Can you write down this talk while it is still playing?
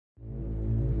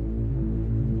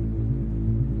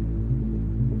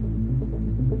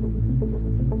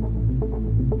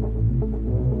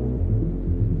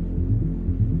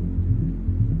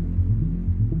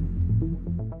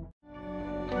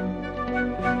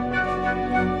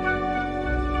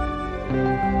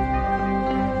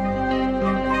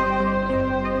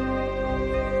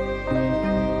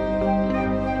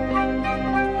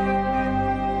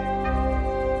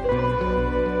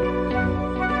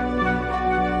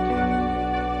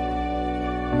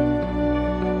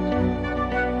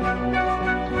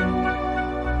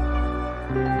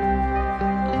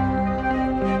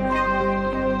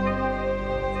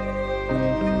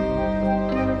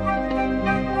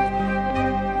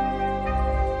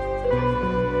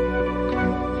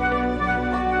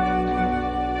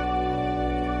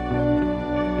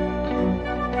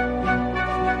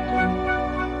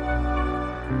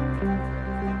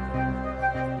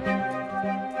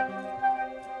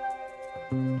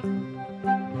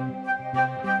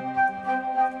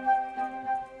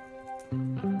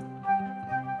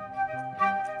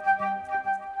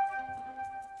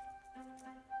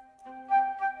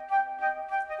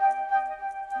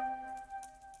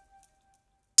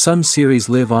Some series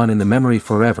live on in the memory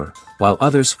forever, while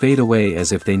others fade away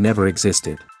as if they never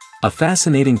existed. A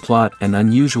fascinating plot and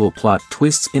unusual plot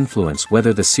twists influence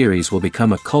whether the series will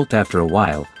become a cult after a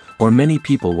while, or many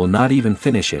people will not even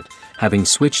finish it, having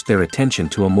switched their attention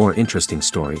to a more interesting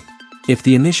story. If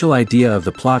the initial idea of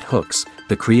the plot hooks,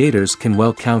 the creators can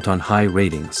well count on high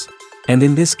ratings. And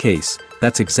in this case,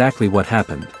 that's exactly what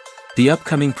happened. The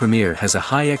upcoming premiere has a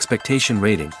high expectation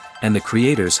rating, and the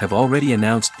creators have already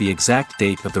announced the exact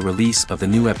date of the release of the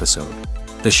new episode.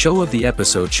 The show of the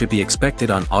episode should be expected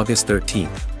on August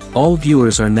 13th. All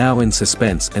viewers are now in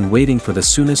suspense and waiting for the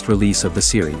soonest release of the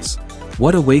series.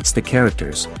 What awaits the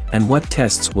characters, and what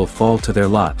tests will fall to their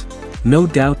lot? No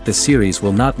doubt the series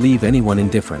will not leave anyone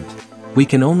indifferent. We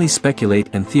can only speculate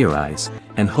and theorize,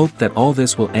 and hope that all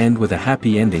this will end with a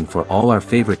happy ending for all our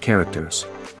favorite characters.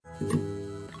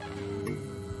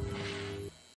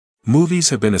 Movies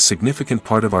have been a significant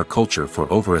part of our culture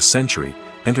for over a century,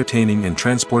 entertaining and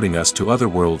transporting us to other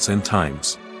worlds and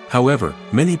times. However,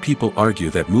 many people argue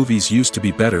that movies used to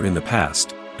be better in the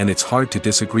past, and it's hard to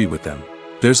disagree with them.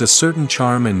 There's a certain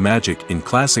charm and magic in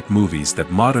classic movies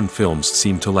that modern films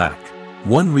seem to lack.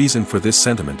 One reason for this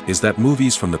sentiment is that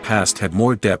movies from the past had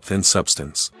more depth and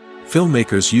substance.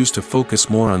 Filmmakers used to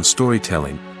focus more on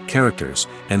storytelling, characters,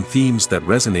 and themes that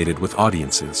resonated with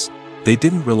audiences. They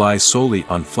didn't rely solely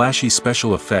on flashy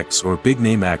special effects or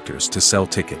big-name actors to sell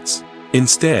tickets.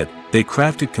 Instead, they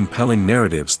crafted compelling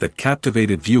narratives that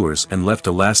captivated viewers and left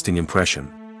a lasting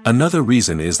impression. Another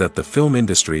reason is that the film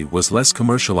industry was less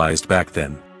commercialized back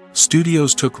then.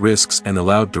 Studios took risks and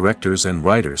allowed directors and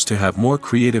writers to have more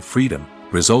creative freedom,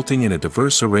 resulting in a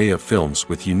diverse array of films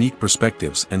with unique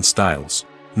perspectives and styles.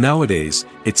 Nowadays,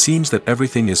 it seems that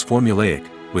everything is formulaic,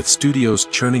 with studios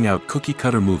churning out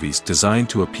cookie-cutter movies designed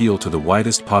to appeal to the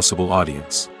widest possible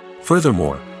audience.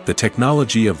 Furthermore, the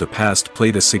technology of the past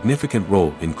played a significant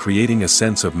role in creating a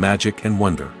sense of magic and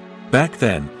wonder. Back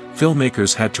then,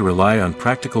 filmmakers had to rely on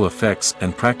practical effects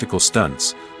and practical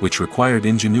stunts, which required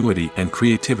ingenuity and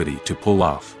creativity to pull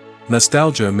off.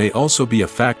 Nostalgia may also be a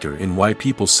factor in why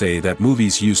people say that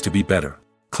movies used to be better.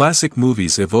 Classic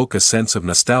movies evoke a sense of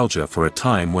nostalgia for a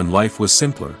time when life was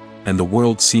simpler, and the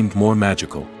world seemed more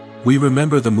magical. We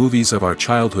remember the movies of our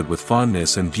childhood with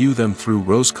fondness and view them through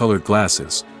rose-colored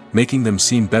glasses, making them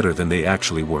seem better than they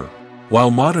actually were.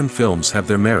 While modern films have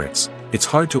their merits, it's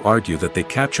hard to argue that they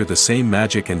capture the same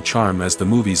magic and charm as the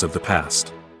movies of the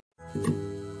past.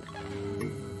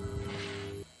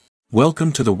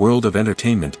 Welcome to the world of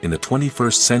entertainment in the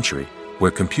 21st century, where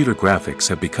computer graphics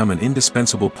have become an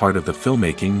indispensable part of the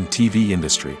filmmaking and TV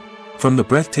industry. From the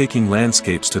breathtaking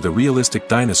landscapes to the realistic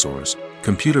dinosaurs,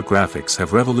 computer graphics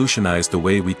have revolutionized the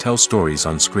way we tell stories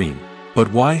on screen.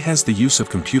 But why has the use of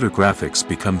computer graphics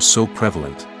become so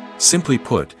prevalent? Simply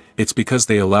put, it's because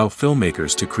they allow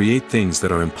filmmakers to create things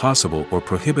that are impossible or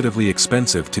prohibitively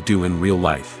expensive to do in real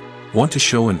life. Want to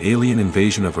show an alien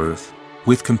invasion of Earth?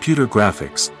 With computer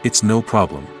graphics, it's no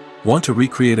problem. Want to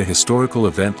recreate a historical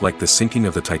event like the sinking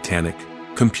of the Titanic?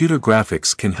 Computer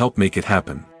graphics can help make it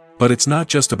happen. But it's not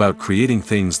just about creating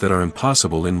things that are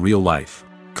impossible in real life.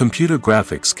 Computer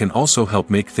graphics can also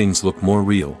help make things look more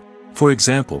real. For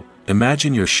example,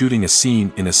 imagine you're shooting a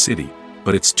scene in a city,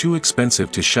 but it's too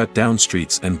expensive to shut down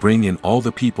streets and bring in all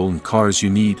the people and cars you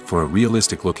need for a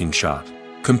realistic-looking shot.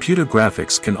 Computer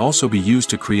graphics can also be used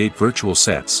to create virtual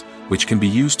sets, which can be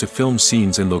used to film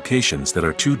scenes in locations that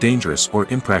are too dangerous or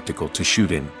impractical to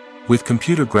shoot in. With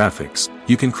computer graphics,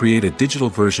 you can create a digital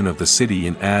version of the city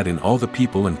and add in all the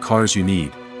people and cars you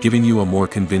need, giving you a more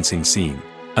convincing scene.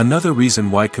 Another reason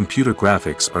why computer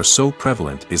graphics are so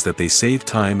prevalent is that they save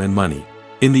time and money.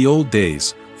 In the old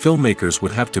days, filmmakers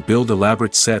would have to build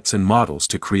elaborate sets and models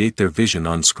to create their vision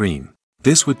on screen.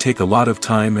 This would take a lot of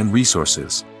time and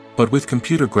resources. But with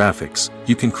computer graphics,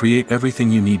 you can create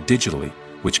everything you need digitally,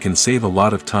 which can save a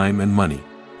lot of time and money.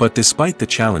 But despite the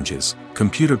challenges,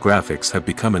 computer graphics have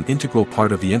become an integral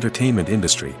part of the entertainment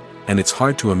industry, and it's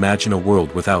hard to imagine a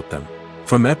world without them.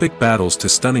 From epic battles to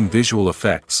stunning visual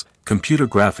effects, computer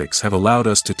graphics have allowed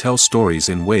us to tell stories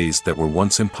in ways that were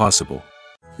once impossible.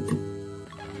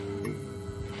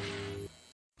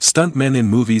 Stuntmen in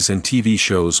movies and TV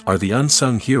shows are the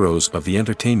unsung heroes of the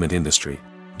entertainment industry.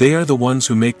 They are the ones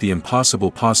who make the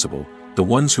impossible possible, the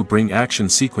ones who bring action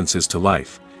sequences to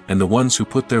life, and the ones who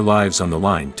put their lives on the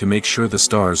line to make sure the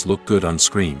stars look good on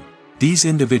screen. These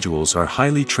individuals are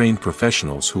highly trained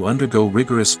professionals who undergo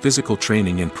rigorous physical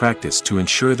training and practice to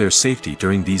ensure their safety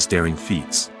during these daring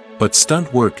feats. But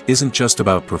stunt work isn't just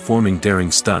about performing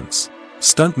daring stunts.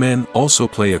 Stuntmen also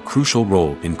play a crucial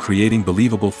role in creating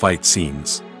believable fight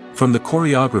scenes. From the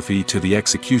choreography to the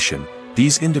execution,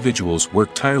 these individuals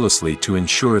work tirelessly to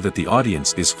ensure that the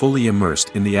audience is fully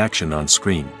immersed in the action on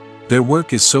screen. Their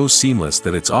work is so seamless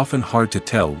that it's often hard to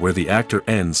tell where the actor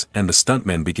ends and the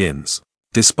stuntman begins.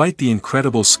 Despite the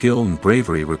incredible skill and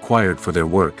bravery required for their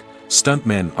work,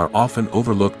 stuntmen are often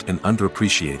overlooked and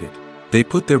underappreciated. They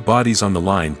put their bodies on the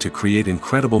line to create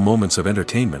incredible moments of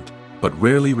entertainment, but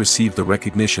rarely receive the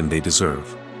recognition they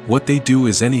deserve. What they do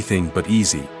is anything but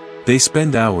easy. They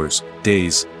spend hours,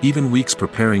 days, even weeks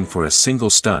preparing for a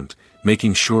single stunt,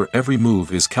 making sure every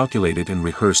move is calculated and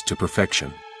rehearsed to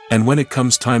perfection. And when it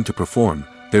comes time to perform,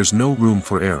 there's no room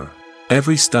for error.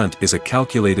 Every stunt is a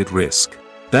calculated risk.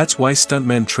 That's why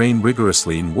stuntmen train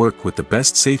rigorously and work with the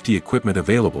best safety equipment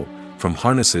available, from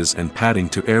harnesses and padding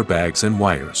to airbags and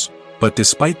wires. But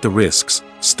despite the risks,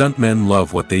 stuntmen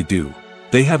love what they do.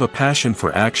 They have a passion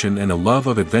for action and a love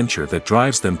of adventure that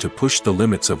drives them to push the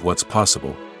limits of what's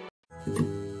possible.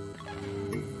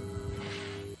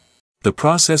 The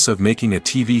process of making a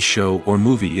TV show or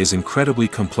movie is incredibly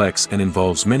complex and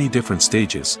involves many different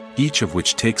stages, each of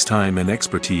which takes time and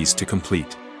expertise to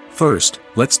complete. First,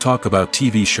 let's talk about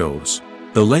TV shows.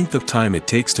 The length of time it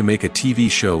takes to make a TV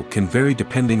show can vary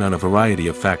depending on a variety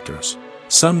of factors.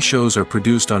 Some shows are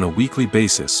produced on a weekly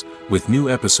basis, with new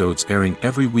episodes airing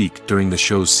every week during the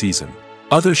show's season.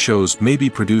 Other shows may be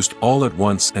produced all at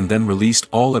once and then released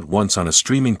all at once on a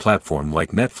streaming platform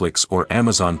like Netflix or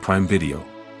Amazon Prime Video.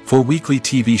 For weekly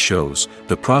TV shows,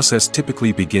 the process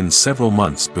typically begins several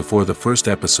months before the first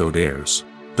episode airs.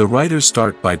 The writers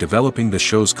start by developing the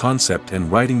show's concept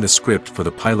and writing the script for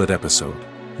the pilot episode.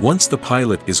 Once the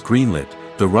pilot is greenlit,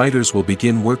 the writers will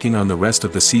begin working on the rest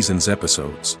of the season's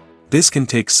episodes. This can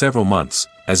take several months,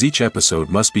 as each episode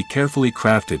must be carefully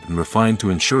crafted and refined to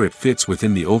ensure it fits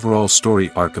within the overall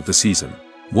story arc of the season.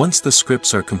 Once the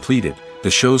scripts are completed, the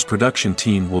show's production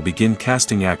team will begin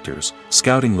casting actors,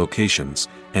 scouting locations,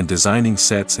 and designing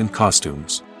sets and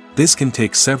costumes. This can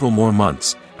take several more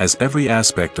months, as every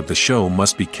aspect of the show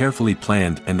must be carefully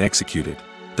planned and executed.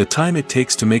 The time it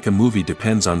takes to make a movie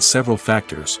depends on several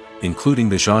factors, including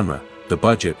the genre, the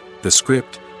budget, the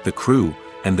script, the crew,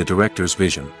 and the director's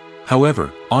vision.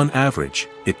 However, on average,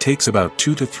 it takes about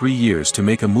 2 to 3 years to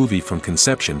make a movie from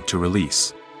conception to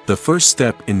release. The first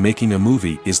step in making a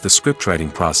movie is the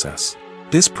scriptwriting process.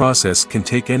 This process can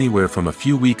take anywhere from a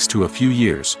few weeks to a few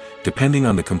years, depending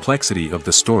on the complexity of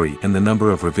the story and the number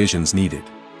of revisions needed.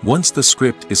 Once the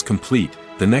script is complete,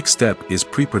 the next step is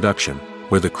pre-production,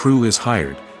 where the crew is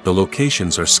hired, the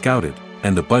locations are scouted,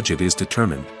 and the budget is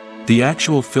determined. The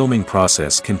actual filming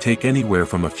process can take anywhere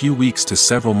from a few weeks to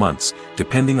several months,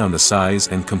 depending on the size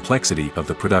and complexity of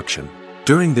the production.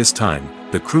 During this time,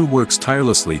 the crew works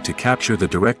tirelessly to capture the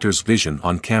director's vision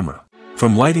on camera.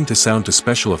 From lighting to sound to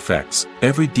special effects,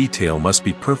 every detail must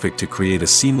be perfect to create a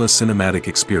seamless cinematic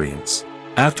experience.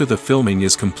 After the filming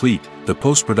is complete, the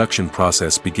post-production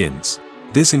process begins.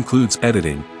 This includes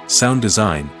editing, sound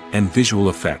design, and visual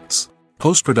effects.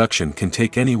 Post-production can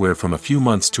take anywhere from a few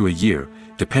months to a year,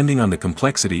 depending on the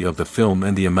complexity of the film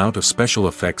and the amount of special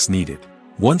effects needed.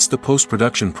 Once the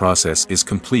post-production process is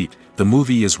complete, the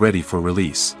movie is ready for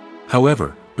release.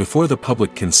 However, before the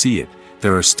public can see it,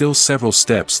 there are still several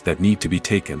steps that need to be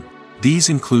taken. These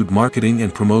include marketing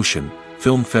and promotion,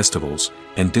 film festivals,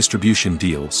 and distribution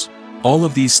deals. All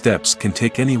of these steps can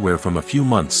take anywhere from a few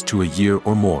months to a year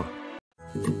or more.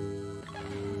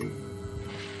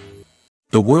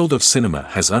 The world of cinema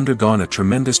has undergone a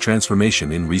tremendous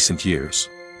transformation in recent years.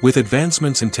 With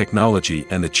advancements in technology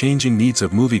and the changing needs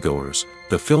of moviegoers,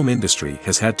 the film industry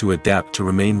has had to adapt to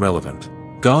remain relevant.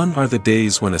 Gone are the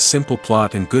days when a simple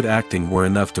plot and good acting were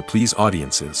enough to please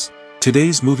audiences.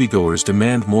 Today's moviegoers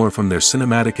demand more from their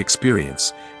cinematic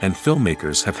experience, and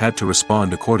filmmakers have had to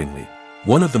respond accordingly.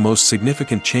 One of the most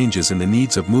significant changes in the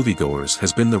needs of moviegoers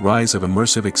has been the rise of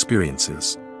immersive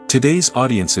experiences. Today's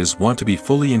audiences want to be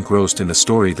fully engrossed in the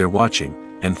story they're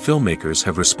watching, and filmmakers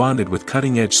have responded with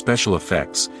cutting-edge special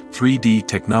effects, 3D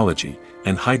technology,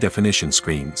 and high-definition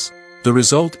screens. The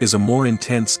result is a more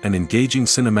intense and engaging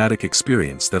cinematic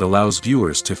experience that allows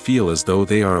viewers to feel as though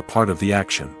they are a part of the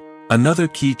action. Another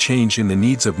key change in the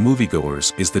needs of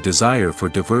moviegoers is the desire for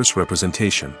diverse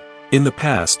representation. In the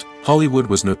past, Hollywood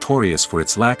was notorious for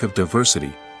its lack of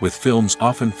diversity, with films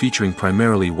often featuring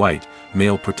primarily white,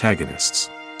 male protagonists.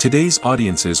 Today's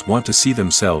audiences want to see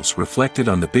themselves reflected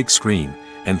on the big screen,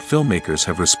 and filmmakers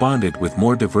have responded with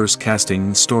more diverse casting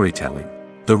and storytelling.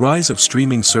 The rise of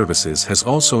streaming services has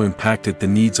also impacted the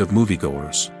needs of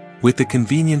moviegoers. With the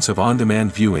convenience of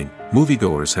on-demand viewing,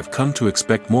 moviegoers have come to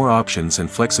expect more options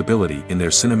and flexibility in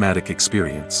their cinematic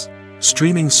experience.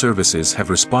 Streaming services have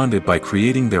responded by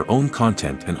creating their own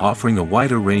content and offering a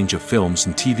wider range of films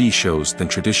and TV shows than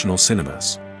traditional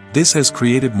cinemas. This has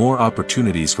created more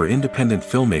opportunities for independent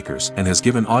filmmakers and has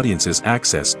given audiences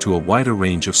access to a wider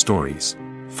range of stories.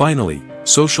 Finally,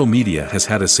 social media has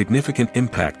had a significant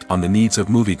impact on the needs of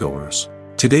moviegoers.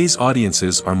 Today's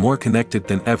audiences are more connected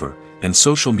than ever, and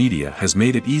social media has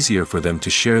made it easier for them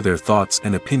to share their thoughts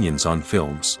and opinions on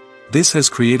films. This has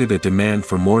created a demand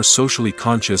for more socially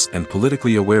conscious and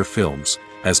politically aware films,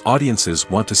 as audiences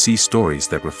want to see stories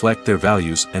that reflect their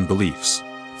values and beliefs.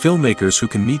 Filmmakers who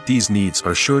can meet these needs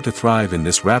are sure to thrive in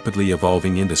this rapidly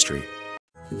evolving industry.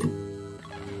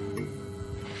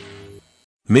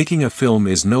 Making a film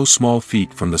is no small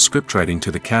feat. From the scriptwriting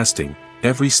to the casting,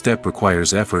 every step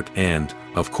requires effort and,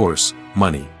 of course,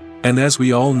 money. And as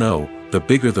we all know, the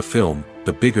bigger the film,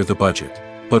 the bigger the budget.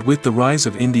 But with the rise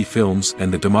of indie films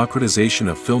and the democratization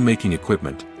of filmmaking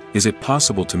equipment, is it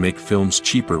possible to make films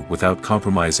cheaper without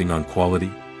compromising on quality?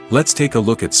 Let's take a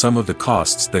look at some of the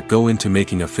costs that go into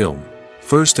making a film.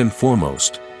 First and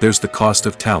foremost, there's the cost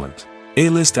of talent.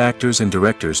 A-list actors and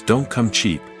directors don't come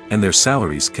cheap, and their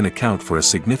salaries can account for a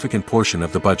significant portion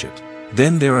of the budget.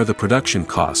 Then there are the production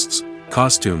costs,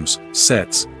 costumes,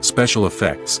 sets, special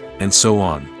effects, and so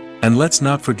on. And let's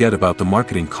not forget about the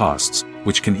marketing costs,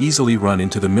 which can easily run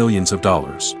into the millions of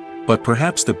dollars. But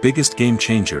perhaps the biggest game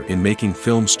changer in making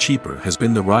films cheaper has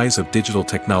been the rise of digital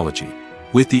technology.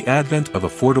 With the advent of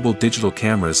affordable digital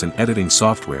cameras and editing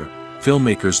software,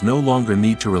 filmmakers no longer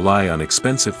need to rely on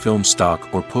expensive film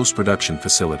stock or post-production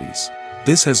facilities.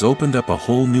 This has opened up a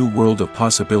whole new world of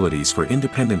possibilities for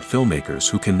independent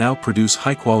filmmakers who can now produce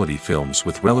high-quality films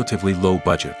with relatively low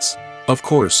budgets. Of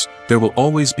course, there will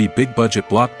always be big-budget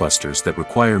blockbusters that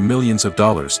require millions of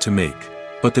dollars to make.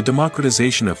 But the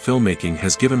democratization of filmmaking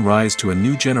has given rise to a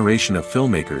new generation of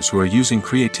filmmakers who are using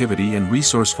creativity and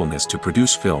resourcefulness to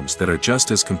produce films that are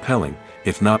just as compelling,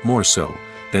 if not more so,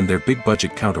 than their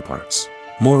big-budget counterparts.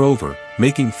 Moreover,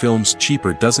 making films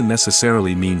cheaper doesn't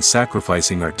necessarily mean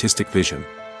sacrificing artistic vision.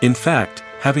 In fact,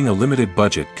 having a limited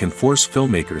budget can force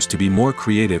filmmakers to be more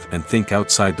creative and think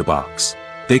outside the box.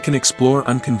 They can explore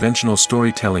unconventional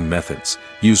storytelling methods,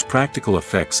 use practical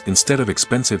effects instead of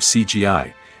expensive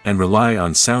CGI, and rely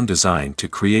on sound design to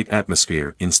create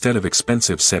atmosphere instead of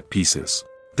expensive set pieces.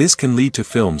 This can lead to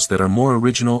films that are more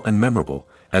original and memorable,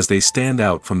 as they stand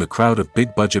out from the crowd of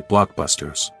big-budget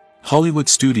blockbusters. Hollywood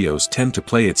studios tend to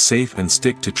play it safe and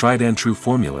stick to tried-and-true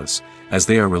formulas, as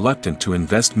they are reluctant to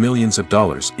invest millions of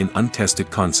dollars in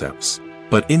untested concepts.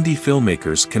 But indie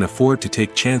filmmakers can afford to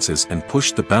take chances and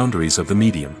push the boundaries of the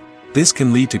medium. This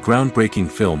can lead to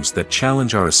groundbreaking films that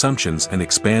challenge our assumptions and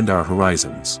expand our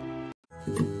horizons.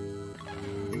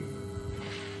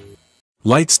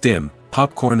 Lights dim,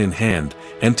 popcorn in hand,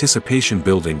 anticipation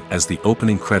building as the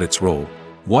opening credits roll.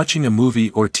 Watching a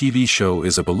movie or TV show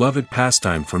is a beloved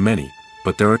pastime for many,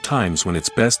 but there are times when it's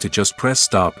best to just press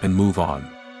stop and move on.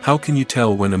 How can you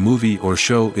tell when a movie or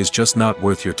show is just not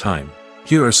worth your time?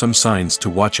 Here are some signs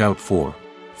to watch out for.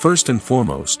 First and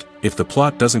foremost, if the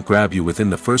plot doesn't grab you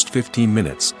within the first 15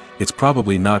 minutes, it's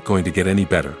probably not going to get any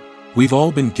better. We've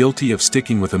all been guilty of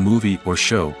sticking with a movie or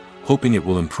show, hoping it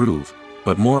will improve,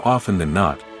 but more often than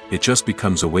not, it just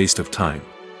becomes a waste of time.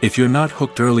 If you're not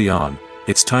hooked early on,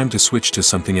 it's time to switch to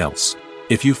something else.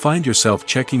 If you find yourself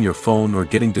checking your phone or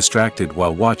getting distracted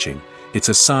while watching, it's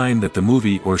a sign that the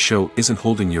movie or show isn't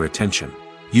holding your attention.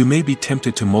 You may be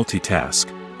tempted to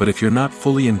multitask, but if you're not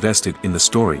fully invested in the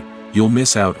story, you'll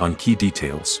miss out on key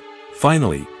details.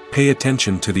 Finally, pay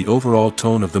attention to the overall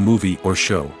tone of the movie or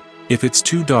show. If it's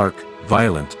too dark,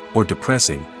 violent, or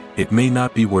depressing, it may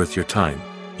not be worth your time.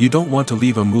 You don't want to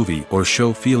leave a movie or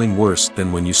show feeling worse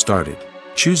than when you started.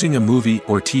 Choosing a movie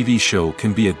or TV show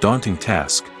can be a daunting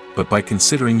task, but by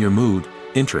considering your mood,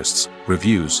 interests,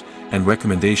 reviews, and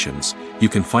recommendations, you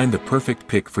can find the perfect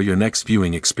pick for your next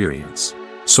viewing experience.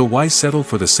 So why settle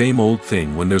for the same old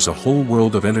thing when there's a whole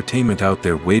world of entertainment out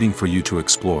there waiting for you to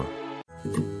explore?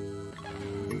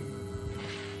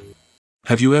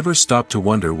 Have you ever stopped to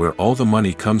wonder where all the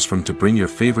money comes from to bring your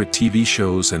favorite TV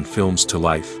shows and films to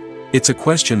life? It's a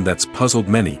question that's puzzled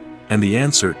many, and the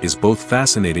answer is both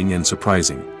fascinating and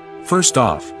surprising. First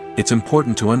off, it's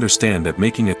important to understand that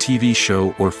making a TV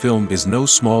show or film is no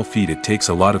small feat. It takes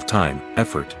a lot of time,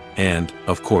 effort, and,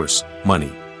 of course,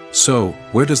 money. So,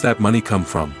 where does that money come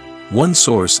from? One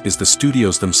source is the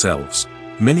studios themselves.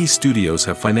 Many studios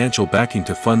have financial backing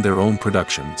to fund their own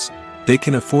productions. They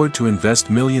can afford to invest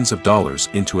millions of dollars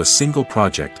into a single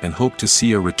project and hope to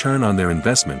see a return on their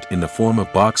investment in the form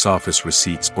of box office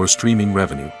receipts or streaming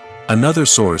revenue. Another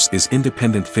source is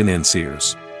independent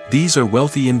financiers. These are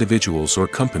wealthy individuals or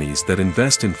companies that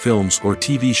invest in films or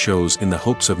TV shows in the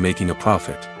hopes of making a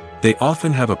profit. They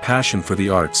often have a passion for the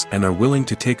arts and are willing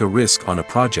to take a risk on a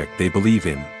project they believe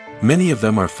in. Many of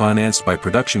them are financed by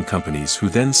production companies who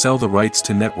then sell the rights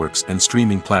to networks and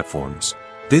streaming platforms.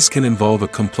 This can involve a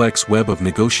complex web of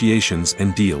negotiations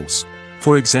and deals.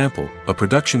 For example, a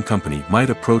production company might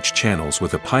approach channels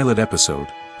with a pilot episode,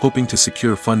 hoping to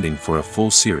secure funding for a full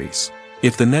series.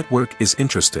 If the network is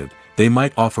interested, they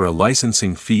might offer a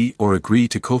licensing fee or agree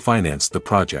to co-finance the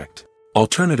project.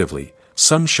 Alternatively,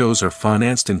 some shows are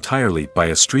financed entirely by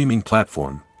a streaming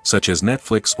platform, such as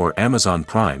Netflix or Amazon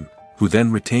Prime, who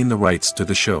then retain the rights to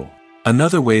the show.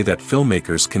 Another way that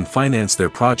filmmakers can finance their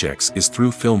projects is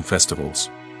through film festivals.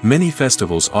 Many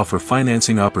festivals offer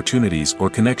financing opportunities or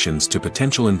connections to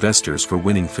potential investors for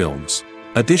winning films.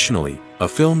 Additionally, a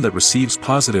film that receives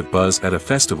positive buzz at a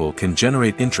festival can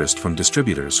generate interest from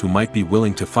distributors who might be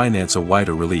willing to finance a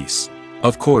wider release.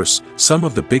 Of course, some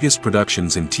of the biggest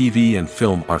productions in TV and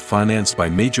film are financed by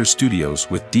major studios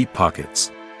with deep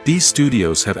pockets. These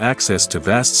studios have access to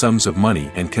vast sums of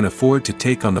money and can afford to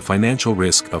take on the financial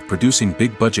risk of producing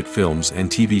big-budget films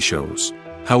and TV shows.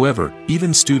 However,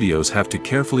 even studios have to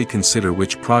carefully consider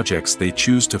which projects they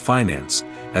choose to finance,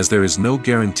 as there is no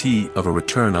guarantee of a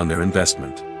return on their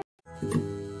investment.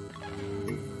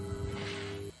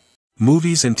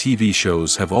 Movies and TV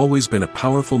shows have always been a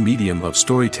powerful medium of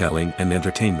storytelling and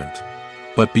entertainment.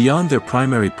 But beyond their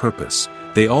primary purpose,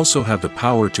 they also have the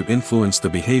power to influence the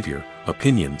behavior,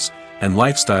 opinions, and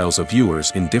lifestyles of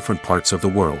viewers in different parts of the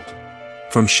world.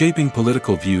 From shaping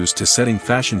political views to setting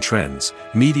fashion trends,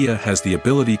 media has the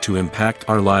ability to impact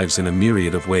our lives in a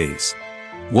myriad of ways.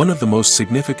 One of the most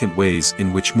significant ways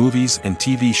in which movies and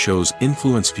TV shows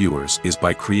influence viewers is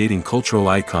by creating cultural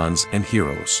icons and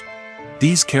heroes.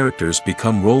 These characters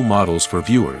become role models for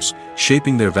viewers,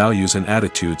 shaping their values and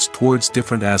attitudes towards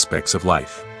different aspects of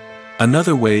life.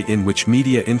 Another way in which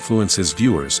media influences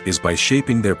viewers is by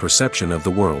shaping their perception of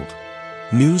the world.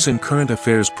 News and current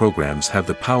affairs programs have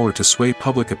the power to sway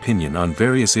public opinion on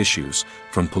various issues,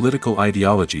 from political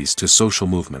ideologies to social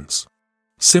movements.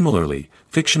 Similarly,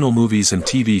 fictional movies and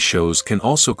TV shows can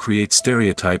also create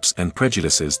stereotypes and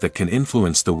prejudices that can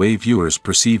influence the way viewers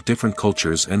perceive different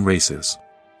cultures and races.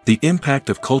 The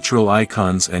impact of cultural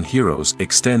icons and heroes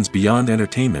extends beyond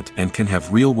entertainment and can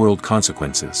have real-world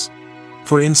consequences.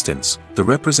 For instance, the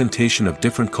representation of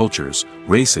different cultures,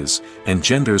 races, and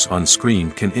genders on screen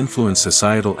can influence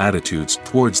societal attitudes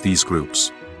towards these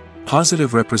groups.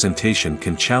 Positive representation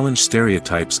can challenge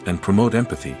stereotypes and promote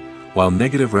empathy, while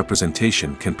negative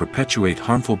representation can perpetuate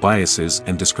harmful biases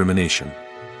and discrimination.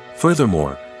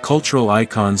 Furthermore, cultural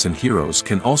icons and heroes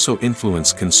can also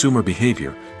influence consumer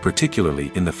behavior,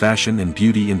 particularly in the fashion and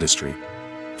beauty industry.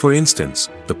 For instance,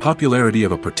 the popularity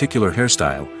of a particular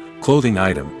hairstyle, clothing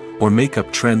item, or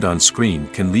makeup trend on screen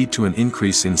can lead to an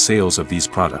increase in sales of these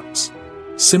products.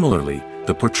 Similarly,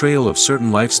 the portrayal of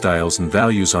certain lifestyles and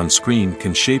values on screen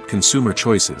can shape consumer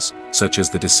choices, such as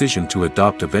the decision to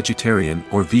adopt a vegetarian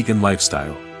or vegan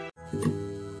lifestyle.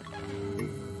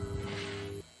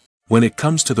 When it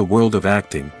comes to the world of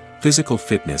acting, physical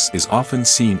fitness is often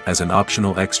seen as an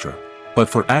optional extra. But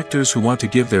for actors who want to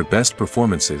give their best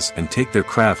performances and take their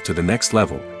craft to the next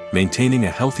level, maintaining a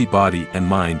healthy body and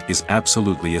mind is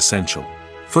absolutely essential.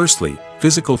 Firstly,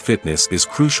 physical fitness is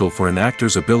crucial for an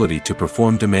actor's ability to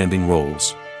perform demanding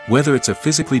roles. Whether it's a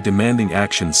physically demanding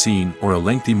action scene or a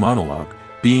lengthy monologue,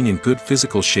 being in good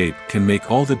physical shape can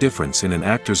make all the difference in an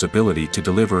actor's ability to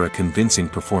deliver a convincing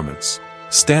performance.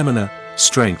 Stamina,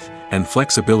 strength, and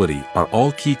flexibility are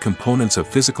all key components of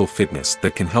physical fitness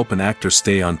that can help an actor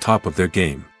stay on top of their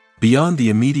game. Beyond the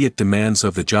immediate demands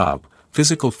of the job,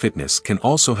 physical fitness can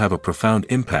also have a profound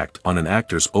impact on an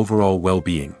actor's overall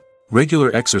well-being.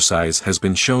 Regular exercise has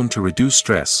been shown to reduce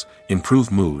stress, improve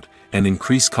mood, and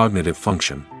increase cognitive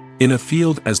function. In a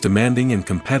field as demanding and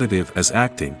competitive as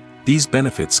acting, these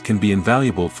benefits can be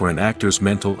invaluable for an actor's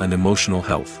mental and emotional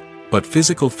health. But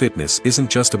physical fitness isn't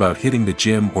just about hitting the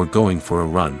gym or going for a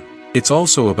run. It's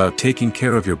also about taking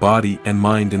care of your body and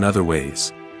mind in other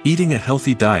ways. Eating a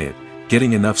healthy diet,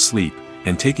 getting enough sleep,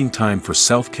 and taking time for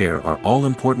self-care are all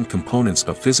important components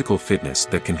of physical fitness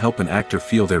that can help an actor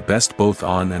feel their best both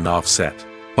on and off set.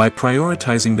 By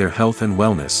prioritizing their health and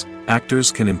wellness,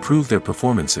 actors can improve their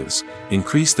performances,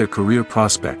 increase their career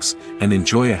prospects, and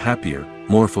enjoy a happier,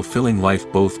 more fulfilling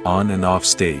life both on and off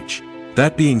stage.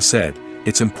 That being said,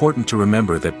 it's important to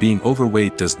remember that being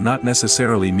overweight does not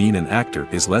necessarily mean an actor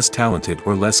is less talented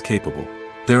or less capable.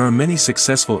 There are many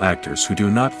successful actors who do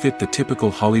not fit the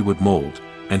typical Hollywood mold,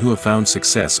 and who have found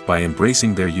success by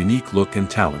embracing their unique look and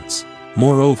talents.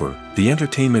 Moreover, the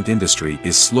entertainment industry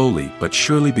is slowly but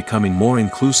surely becoming more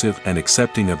inclusive and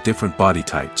accepting of different body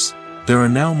types. There are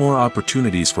now more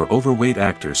opportunities for overweight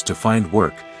actors to find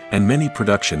work, and many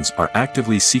productions are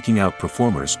actively seeking out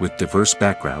performers with diverse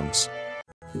backgrounds.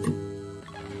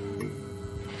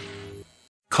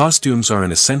 Costumes are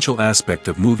an essential aspect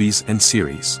of movies and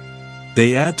series.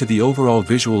 They add to the overall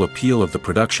visual appeal of the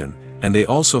production, and they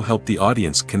also help the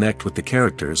audience connect with the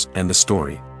characters and the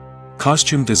story.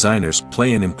 Costume designers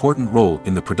play an important role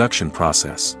in the production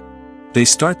process. They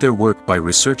start their work by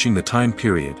researching the time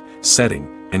period,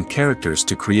 setting, and characters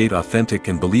to create authentic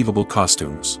and believable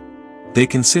costumes. They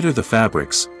consider the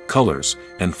fabrics, colors,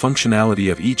 and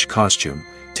functionality of each costume,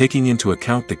 taking into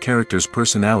account the character's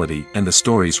personality and the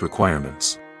story's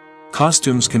requirements.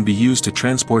 Costumes can be used to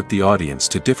transport the audience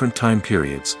to different time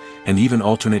periods, and even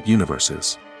alternate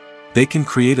universes. They can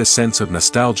create a sense of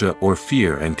nostalgia or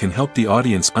fear and can help the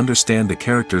audience understand the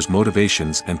character's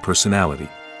motivations and personality.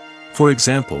 For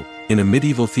example, in a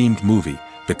medieval-themed movie,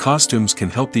 the costumes can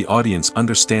help the audience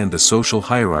understand the social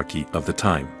hierarchy of the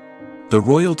time. The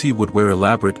royalty would wear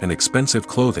elaborate and expensive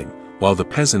clothing, while the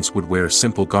peasants would wear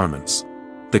simple garments.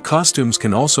 The costumes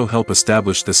can also help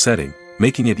establish the setting,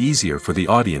 making it easier for the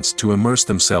audience to immerse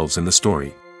themselves in the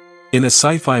story. In a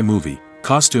sci-fi movie,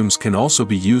 costumes can also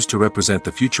be used to represent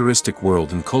the futuristic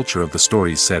world and culture of the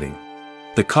story's setting.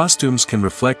 The costumes can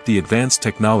reflect the advanced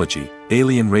technology,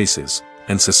 alien races,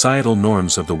 and societal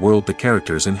norms of the world the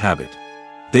characters inhabit.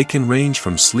 They can range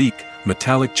from sleek,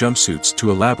 metallic jumpsuits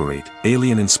to elaborate,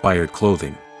 alien-inspired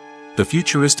clothing. The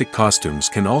futuristic costumes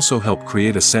can also help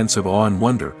create a sense of awe and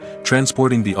wonder,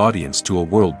 transporting the audience to a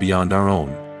world beyond our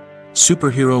own.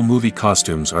 Superhero movie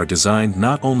costumes are designed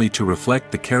not only to reflect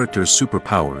the character's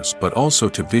superpowers but also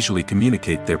to visually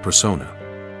communicate their persona.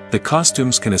 The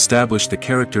costumes can establish the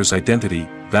character's identity,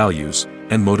 values,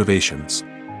 and motivations.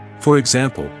 For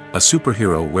example, a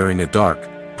superhero wearing a dark,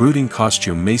 brooding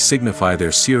costume may signify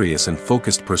their serious and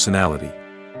focused personality.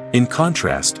 In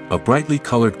contrast, a brightly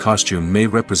colored costume may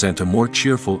represent a more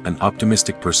cheerful and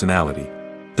optimistic personality.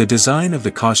 The design of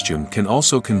the costume can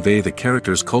also convey the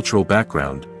character's cultural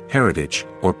background, heritage,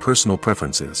 or personal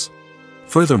preferences.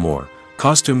 Furthermore,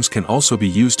 costumes can also be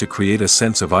used to create a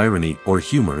sense of irony or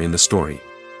humor in the story.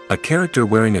 A character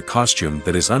wearing a costume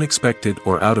that is unexpected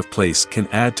or out of place can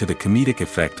add to the comedic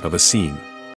effect of a scene.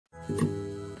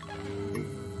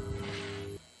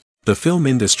 The film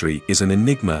industry is an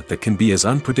enigma that can be as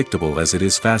unpredictable as it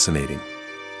is fascinating.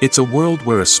 It's a world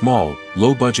where a small,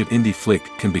 low-budget indie flick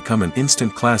can become an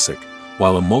instant classic,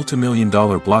 while a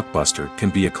multi-million-dollar blockbuster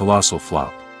can be a colossal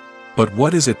flop. But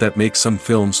what is it that makes some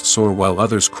films soar while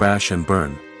others crash and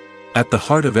burn? At the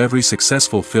heart of every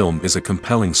successful film is a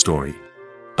compelling story.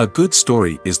 A good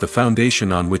story is the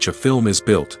foundation on which a film is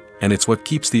built, and it's what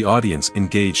keeps the audience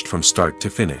engaged from start to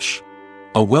finish.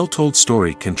 A well-told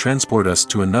story can transport us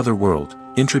to another world,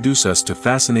 introduce us to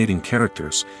fascinating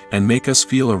characters, and make us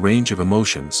feel a range of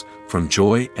emotions, from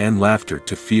joy and laughter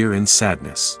to fear and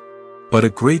sadness. But a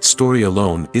great story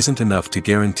alone isn't enough to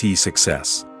guarantee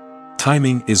success.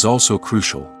 Timing is also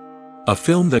crucial. A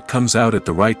film that comes out at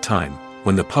the right time,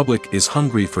 when the public is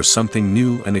hungry for something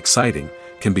new and exciting,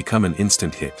 can become an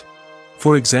instant hit.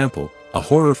 For example, a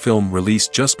horror film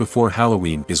released just before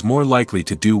Halloween is more likely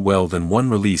to do well than one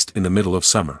released in the middle of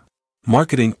summer.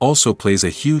 Marketing also plays a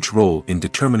huge role in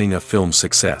determining a film's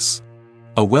success.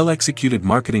 A well-executed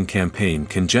marketing campaign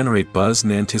can generate buzz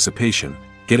and anticipation,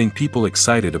 getting people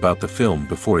excited about the film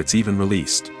before it's even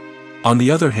released. On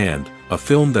the other hand, a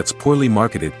film that's poorly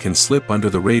marketed can slip under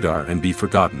the radar and be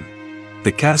forgotten.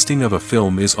 The casting of a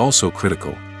film is also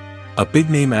critical. A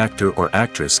big-name actor or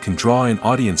actress can draw in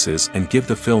audiences and give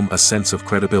the film a sense of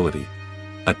credibility.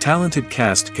 A talented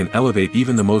cast can elevate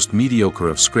even the most mediocre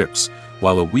of scripts,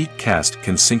 while a weak cast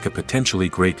can sink a potentially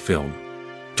great film.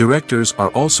 Directors are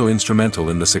also instrumental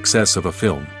in the success of a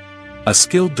film. A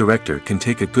skilled director can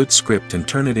take a good script and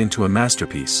turn it into a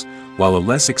masterpiece, while a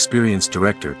less experienced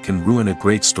director can ruin a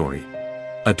great story.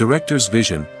 A director's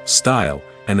vision, style,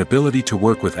 and ability to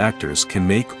work with actors can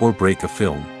make or break a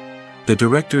film. The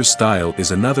director's style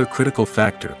is another critical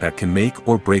factor that can make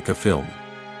or break a film.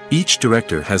 Each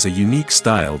director has a unique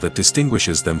style that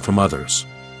distinguishes them from others.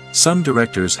 Some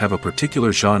directors have a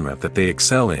particular genre that they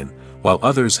excel in, while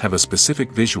others have a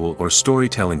specific visual or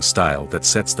storytelling style that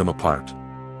sets them apart.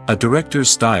 A director's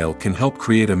style can help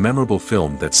create a memorable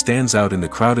film that stands out in the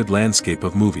crowded landscape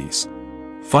of movies.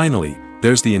 Finally,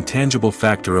 there's the intangible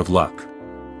factor of luck.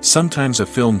 Sometimes a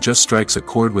film just strikes a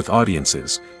chord with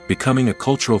audiences, becoming a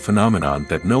cultural phenomenon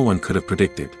that no one could have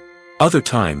predicted. Other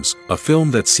times, a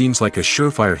film that seems like a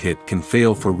surefire hit can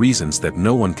fail for reasons that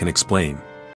no one can explain.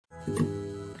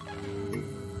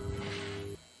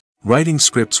 Writing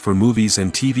scripts for movies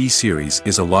and TV series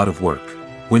is a lot of work.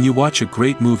 When you watch a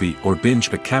great movie or binge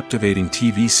a captivating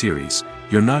TV series,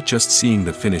 you're not just seeing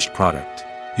the finished product.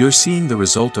 You're seeing the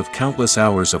result of countless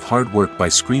hours of hard work by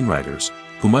screenwriters,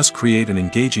 who must create an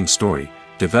engaging story,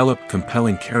 develop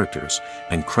compelling characters,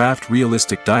 and craft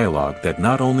realistic dialogue that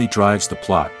not only drives the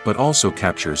plot but also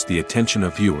captures the attention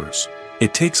of viewers.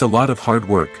 It takes a lot of hard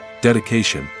work,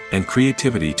 dedication, and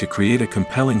creativity to create a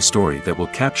compelling story that will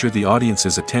capture the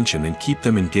audience's attention and keep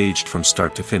them engaged from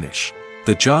start to finish.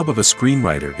 The job of a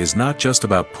screenwriter is not just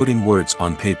about putting words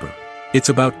on paper. It's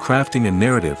about crafting a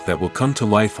narrative that will come to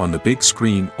life on the big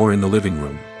screen or in the living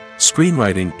room.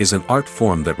 Screenwriting is an art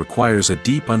form that requires a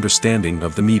deep understanding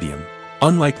of the medium.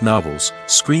 Unlike novels,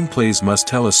 screenplays must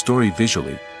tell a story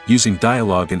visually, using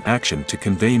dialogue and action to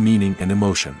convey meaning and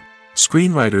emotion.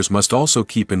 Screenwriters must also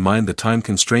keep in mind the time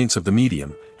constraints of the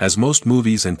medium, as most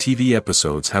movies and TV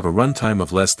episodes have a runtime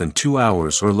of less than 2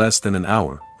 hours or less than an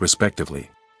hour,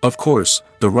 respectively. Of course,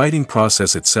 the writing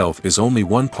process itself is only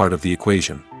one part of the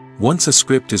equation. Once a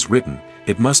script is written,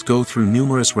 it must go through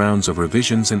numerous rounds of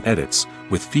revisions and edits,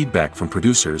 with feedback from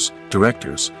producers,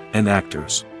 directors, and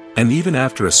actors. And even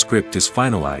after a script is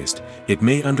finalized, it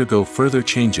may undergo further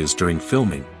changes during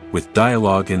filming, with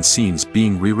dialogue and scenes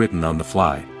being rewritten on the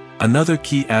fly. Another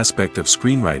key aspect of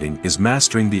screenwriting is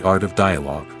mastering the art of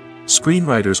dialogue.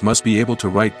 Screenwriters must be able to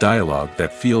write dialogue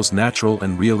that feels natural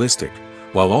and realistic,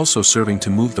 while also serving to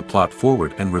move the plot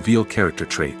forward and reveal character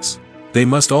traits. They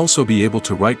must also be able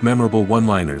to write memorable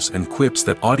one-liners and quips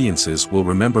that audiences will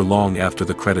remember long after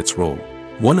the credits roll.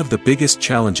 One of the biggest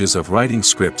challenges of writing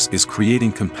scripts is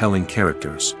creating compelling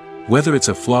characters. Whether it's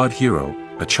a flawed hero,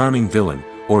 a charming villain,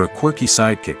 or a quirky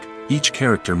sidekick, each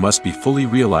character must be fully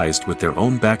realized with their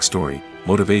own backstory,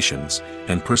 motivations,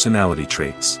 and personality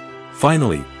traits.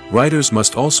 Finally, writers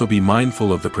must also be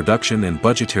mindful of the production and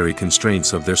budgetary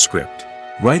constraints of their script.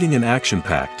 Writing an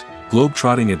action-packed,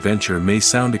 globe-trotting adventure may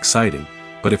sound exciting,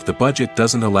 but if the budget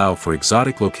doesn't allow for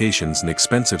exotic locations and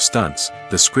expensive stunts,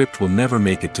 the script will never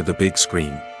make it to the big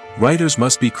screen. Writers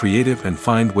must be creative and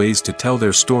find ways to tell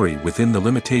their story within the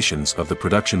limitations of the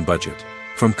production budget.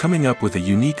 From coming up with a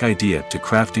unique idea to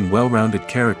crafting well-rounded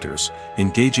characters,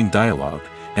 engaging dialogue,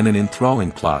 and an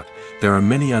enthralling plot, there are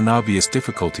many unobvious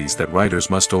difficulties that writers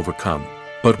must overcome.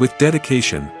 But with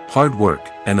dedication, hard work,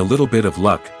 and a little bit of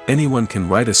luck, anyone can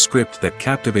write a script that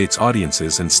captivates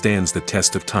audiences and stands the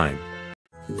test of time.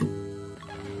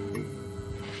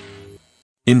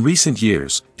 In recent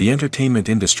years, the entertainment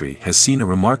industry has seen a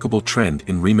remarkable trend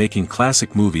in remaking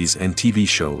classic movies and TV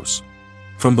shows.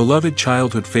 From beloved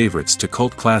childhood favorites to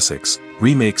cult classics,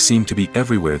 remakes seem to be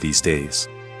everywhere these days.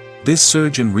 This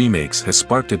surge in remakes has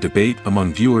sparked a debate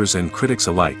among viewers and critics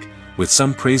alike, with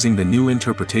some praising the new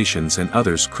interpretations and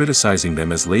others criticizing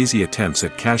them as lazy attempts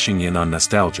at cashing in on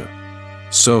nostalgia.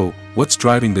 So, what's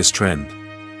driving this trend?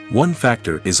 One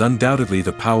factor is undoubtedly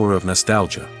the power of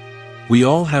nostalgia. We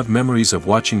all have memories of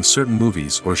watching certain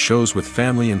movies or shows with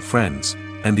family and friends,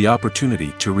 and the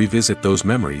opportunity to revisit those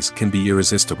memories can be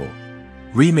irresistible.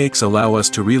 Remakes allow us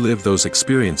to relive those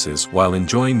experiences while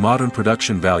enjoying modern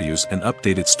production values and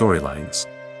updated storylines.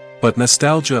 But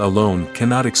nostalgia alone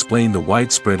cannot explain the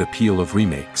widespread appeal of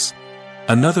remakes.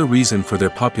 Another reason for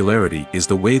their popularity is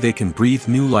the way they can breathe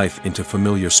new life into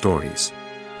familiar stories.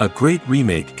 A great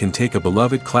remake can take a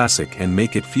beloved classic and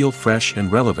make it feel fresh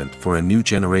and relevant for a new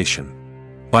generation.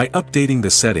 By updating the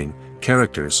setting,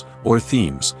 characters, or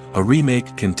themes, a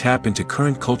remake can tap into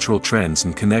current cultural trends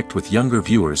and connect with younger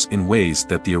viewers in ways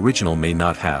that the original may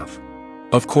not have.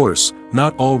 Of course,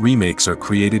 not all remakes are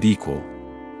created equal.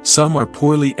 Some are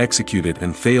poorly executed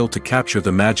and fail to capture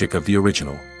the magic of the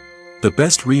original. The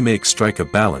best remakes strike a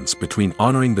balance between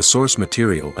honoring the source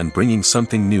material and bringing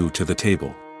something new to the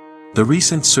table. The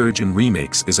recent surge in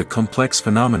remakes is a complex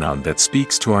phenomenon that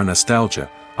speaks to our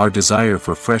nostalgia, our desire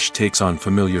for fresh takes on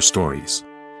familiar stories.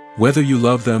 Whether you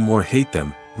love them or hate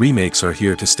them, remakes are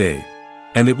here to stay.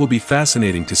 And it will be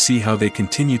fascinating to see how they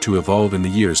continue to evolve in the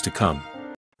years to come.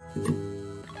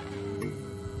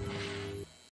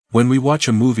 When we watch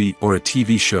a movie or a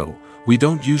TV show, we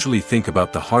don't usually think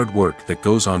about the hard work that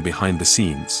goes on behind the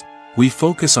scenes. We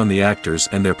focus on the actors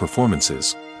and their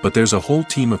performances, but there's a whole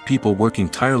team of people working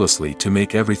tirelessly to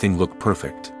make everything look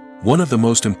perfect. One of the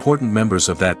most important members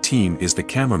of that team is the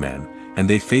cameraman, and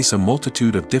they face a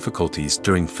multitude of difficulties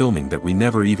during filming that we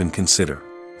never even consider.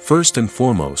 First and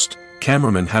foremost,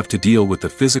 cameramen have to deal with the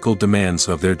physical demands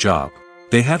of their job.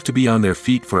 They have to be on their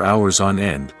feet for hours on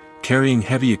end, carrying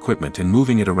heavy equipment and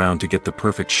moving it around to get the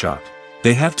perfect shot.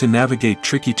 They have to navigate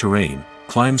tricky terrain,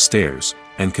 climb stairs,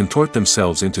 and contort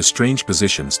themselves into strange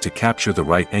positions to capture the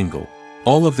right angle.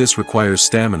 All of this requires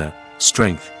stamina,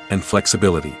 strength, and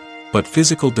flexibility. But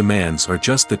physical demands are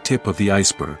just the tip of the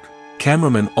iceberg.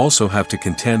 Cameramen also have to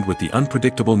contend with the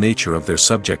unpredictable nature of their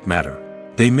subject matter.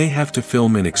 They may have to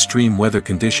film in extreme weather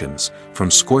conditions,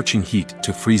 from scorching heat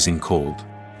to freezing cold.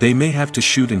 They may have to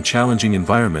shoot in challenging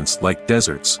environments like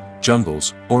deserts,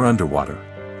 jungles, or underwater.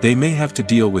 They may have to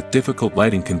deal with difficult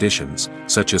lighting conditions,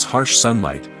 such as harsh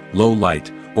sunlight, low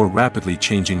light, or rapidly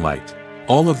changing light.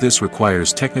 All of this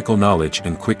requires technical knowledge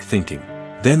and quick thinking.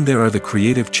 Then there are the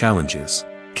creative challenges.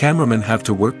 Cameramen have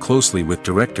to work closely with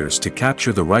directors to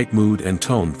capture the right mood and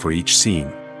tone for each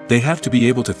scene. They have to be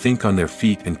able to think on their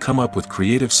feet and come up with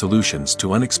creative solutions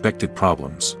to unexpected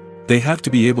problems. They have to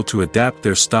be able to adapt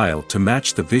their style to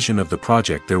match the vision of the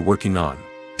project they're working on.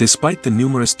 Despite the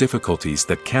numerous difficulties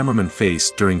that cameramen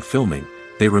face during filming,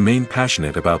 they remain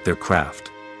passionate about their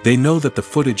craft. They know that the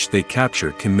footage they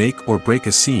capture can make or break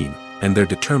a scene, and they're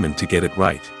determined to get it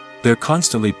right. They're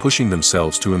constantly pushing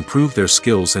themselves to improve their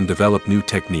skills and develop new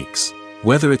techniques.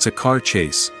 Whether it's a car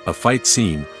chase, a fight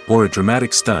scene, or a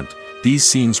dramatic stunt, these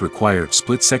scenes require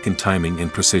split-second timing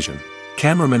and precision.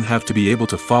 Cameramen have to be able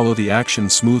to follow the action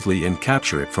smoothly and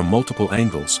capture it from multiple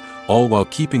angles, all while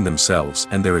keeping themselves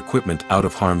and their equipment out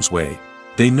of harm's way.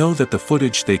 They know that the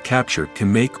footage they capture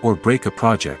can make or break a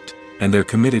project, and they're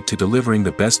committed to delivering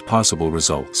the best possible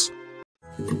results.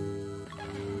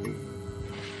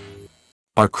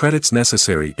 Are credits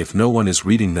necessary if no one is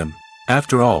reading them?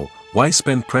 After all, why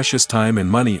spend precious time and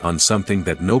money on something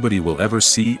that nobody will ever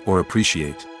see or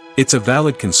appreciate? It's a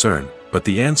valid concern, but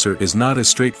the answer is not as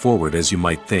straightforward as you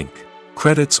might think.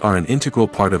 Credits are an integral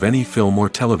part of any film or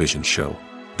television show.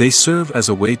 They serve as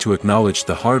a way to acknowledge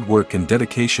the hard work and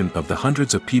dedication of the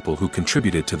hundreds of people who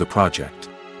contributed to the project.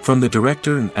 From the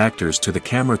director and actors to the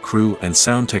camera crew and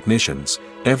sound technicians,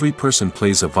 every person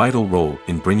plays a vital role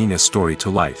in bringing a story to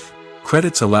life.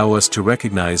 Credits allow us to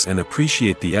recognize and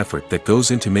appreciate the effort that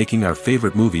goes into making our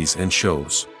favorite movies and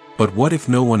shows. But what if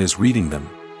no one is reading them?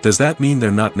 Does that mean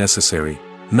they're not necessary?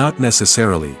 Not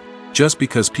necessarily. Just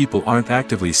because people aren't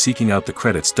actively seeking out the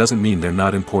credits doesn't mean they're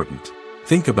not important.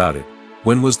 Think about it.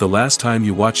 When was the last time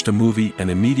you watched a movie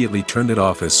and immediately turned it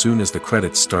off as soon as the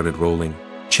credits started rolling?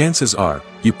 Chances are,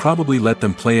 you probably let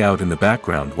them play out in the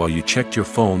background while you checked your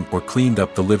phone or cleaned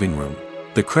up the living room.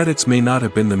 The credits may not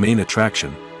have been the main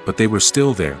attraction, but they were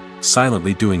still there,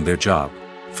 silently doing their job.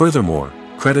 Furthermore,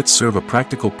 credits serve a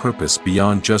practical purpose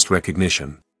beyond just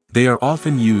recognition. They are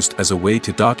often used as a way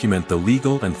to document the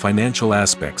legal and financial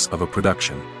aspects of a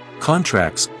production.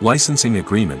 Contracts, licensing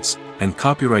agreements, and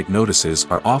copyright notices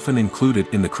are often included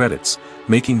in the credits,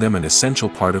 making them an essential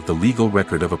part of the legal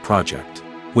record of a project.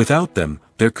 Without them,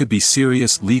 there could be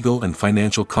serious legal and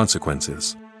financial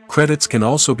consequences. Credits can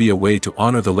also be a way to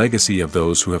honor the legacy of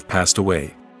those who have passed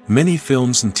away. Many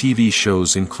films and TV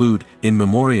shows include, in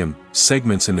memoriam,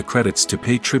 segments in the credits to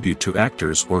pay tribute to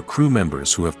actors or crew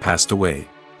members who have passed away.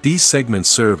 These segments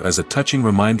serve as a touching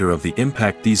reminder of the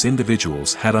impact these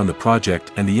individuals had on the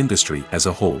project and the industry as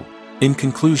a whole. In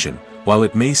conclusion, while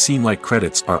it may seem like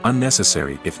credits are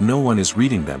unnecessary if no one is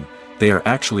reading them, they are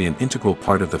actually an integral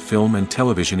part of the film and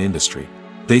television industry.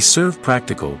 They serve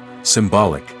practical,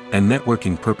 symbolic, and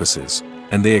networking purposes,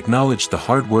 and they acknowledge the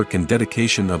hard work and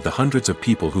dedication of the hundreds of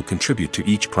people who contribute to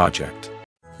each project.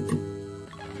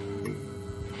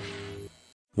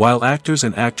 While actors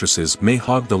and actresses may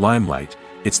hog the limelight,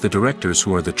 it's the directors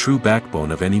who are the true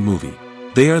backbone of any movie.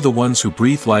 They are the ones who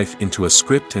breathe life into a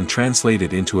script and translate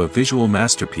it into a visual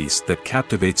masterpiece that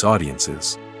captivates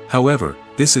audiences. However,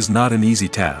 this is not an easy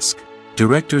task.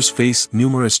 Directors face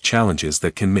numerous challenges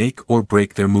that can make or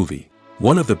break their movie.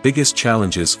 One of the biggest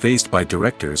challenges faced by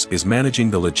directors is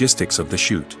managing the logistics of the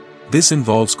shoot. This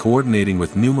involves coordinating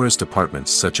with numerous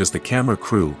departments such as the camera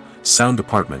crew, sound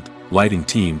department, lighting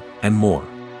team, and more.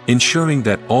 Ensuring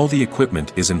that all the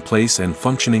equipment is in place and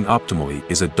functioning optimally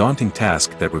is a daunting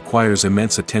task that requires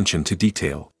immense attention to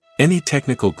detail. Any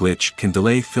technical glitch can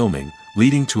delay filming,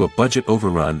 leading to a budget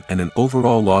overrun and an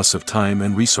overall loss of time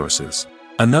and resources.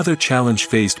 Another challenge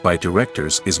faced by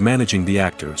directors is managing the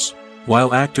actors.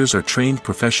 While actors are trained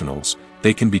professionals,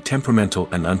 they can be temperamental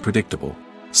and unpredictable.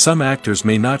 Some actors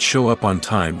may not show up on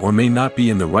time or may not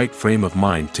be in the right frame of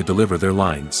mind to deliver their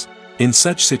lines. In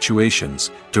such situations,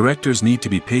 directors need to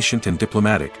be patient and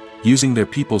diplomatic, using their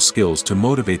people skills to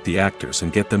motivate the actors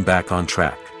and get them back on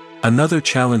track. Another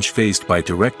challenge faced by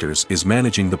directors is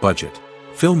managing the budget.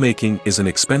 Filmmaking is an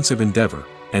expensive endeavor,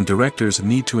 and directors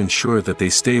need to ensure that they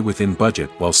stay within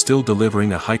budget while still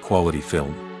delivering a high-quality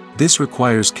film. This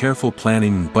requires careful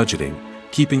planning and budgeting,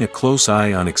 keeping a close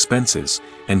eye on expenses,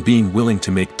 and being willing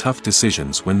to make tough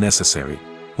decisions when necessary.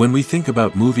 When we think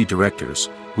about movie directors,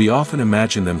 we often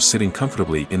imagine them sitting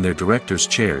comfortably in their director's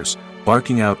chairs,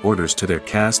 barking out orders to their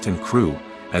cast and crew,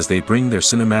 as they bring their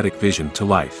cinematic vision to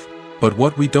life. But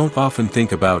what we don't often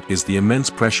think about is the immense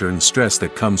pressure and stress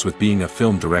that comes with being a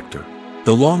film director.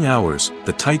 The long hours,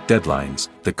 the tight deadlines,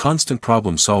 the constant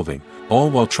problem solving, all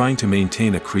while trying to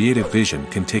maintain a creative vision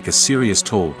can take a serious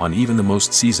toll on even the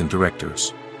most seasoned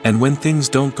directors. And when things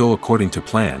don't go according to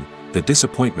plan, the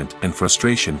disappointment and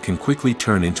frustration can quickly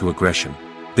turn into aggression.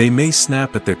 They may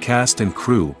snap at their cast and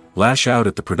crew, lash out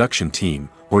at the production team,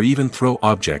 or even throw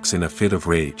objects in a fit of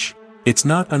rage. It's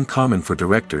not uncommon for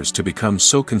directors to become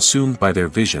so consumed by their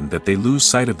vision that they lose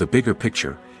sight of the bigger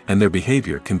picture, and their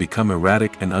behavior can become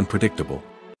erratic and unpredictable.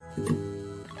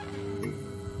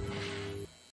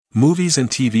 Movies and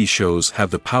TV shows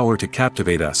have the power to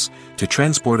captivate us, to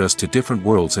transport us to different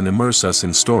worlds and immerse us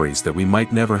in stories that we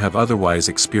might never have otherwise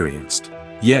experienced.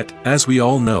 Yet, as we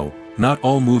all know, not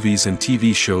all movies and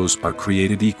TV shows are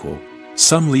created equal.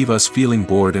 Some leave us feeling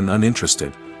bored and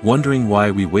uninterested, wondering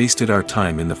why we wasted our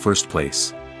time in the first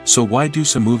place. So why do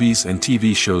some movies and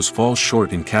TV shows fall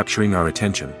short in capturing our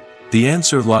attention? The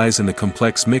answer lies in the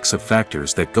complex mix of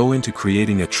factors that go into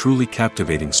creating a truly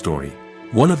captivating story.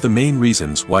 One of the main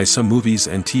reasons why some movies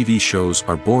and TV shows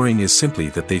are boring is simply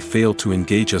that they fail to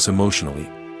engage us emotionally.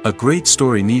 A great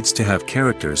story needs to have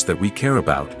characters that we care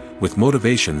about, with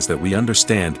motivations that we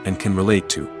understand and can relate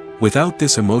to. Without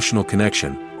this emotional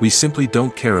connection, we simply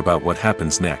don't care about what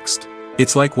happens next.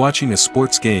 It's like watching a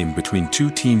sports game between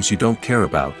two teams you don't care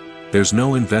about. There's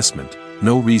no investment,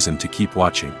 no reason to keep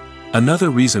watching. Another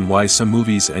reason why some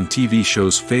movies and TV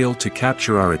shows fail to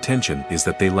capture our attention is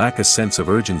that they lack a sense of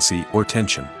urgency or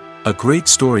tension. A great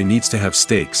story needs to have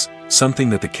stakes,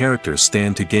 something that the characters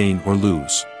stand to gain or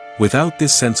lose. Without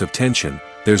this sense of tension,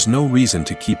 there's no reason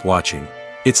to keep watching.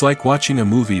 It's like watching a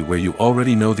movie where you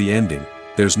already know the ending.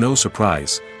 There's no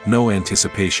surprise, no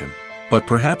anticipation. But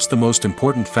perhaps the most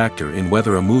important factor in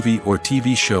whether a movie or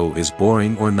TV show is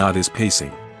boring or not is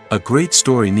pacing. A great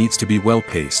story needs to be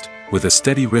well-paced, with a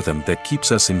steady rhythm that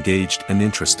keeps us engaged and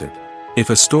interested. If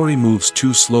a story moves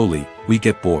too slowly, we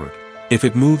get bored. If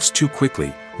it moves too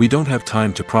quickly, we don't have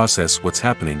time to process what's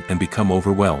happening and become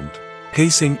overwhelmed.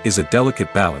 Pacing is a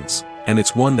delicate balance, and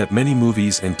it's one that many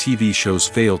movies and TV shows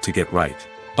fail to get right.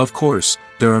 Of course,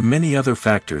 there are many other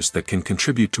factors that can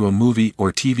contribute to a movie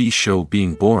or TV show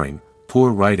being boring: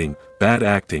 poor writing, bad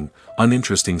acting,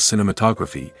 uninteresting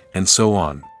cinematography, and so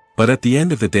on. But at the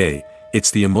end of the day,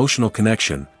 it's the emotional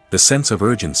connection, the sense of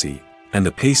urgency, and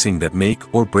the pacing that make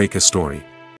or break a story.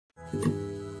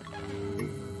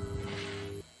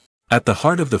 At the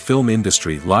heart of the film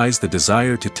industry lies the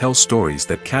desire to tell stories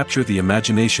that capture the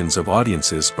imaginations of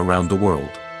audiences around the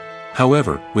world.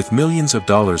 However, with millions of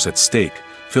dollars at stake,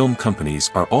 film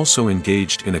companies are also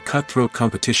engaged in a cutthroat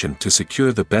competition to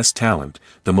secure the best talent,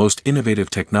 the most innovative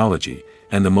technology,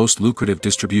 and the most lucrative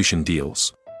distribution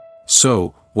deals.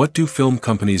 So, what do film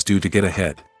companies do to get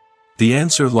ahead? The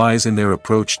answer lies in their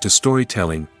approach to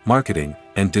storytelling, marketing,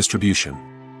 and distribution.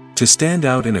 To stand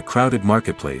out in a crowded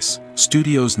marketplace,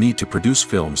 studios need to produce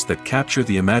films that capture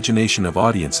the imagination of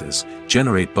audiences,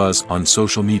 generate buzz on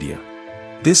social media.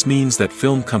 This means that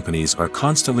film companies are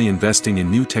constantly investing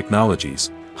in new technologies,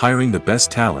 hiring the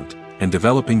best talent, and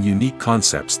developing unique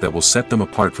concepts that will set them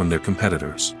apart from their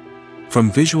competitors. From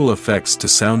visual effects to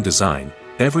sound design,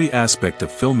 every aspect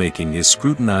of filmmaking is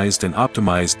scrutinized and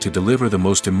optimized to deliver the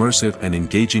most immersive and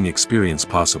engaging experience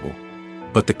possible.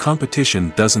 But the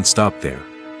competition doesn't stop there.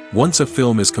 Once a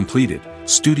film is completed,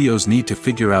 studios need to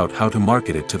figure out how to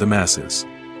market it to the masses.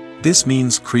 This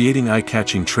means creating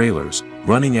eye-catching trailers,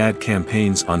 running ad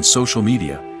campaigns on social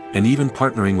media, and even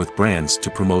partnering with brands to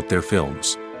promote their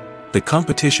films. The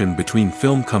competition between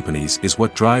film companies is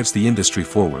what drives the industry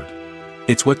forward.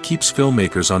 It's what keeps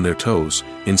filmmakers on their toes,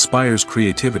 inspires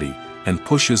creativity, and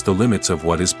pushes the limits of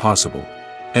what is possible.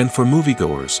 And for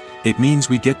moviegoers, it means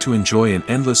we get to enjoy an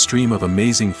endless stream of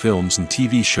amazing films and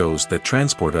TV shows that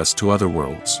transport us to other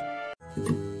worlds.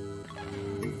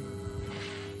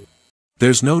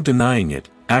 There's no denying it,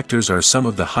 actors are some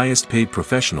of the highest paid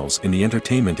professionals in the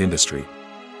entertainment industry.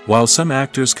 While some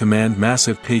actors command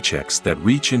massive paychecks that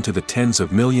reach into the tens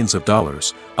of millions of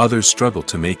dollars, others struggle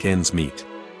to make ends meet.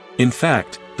 In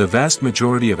fact, the vast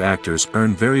majority of actors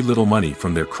earn very little money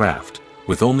from their craft,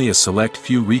 with only a select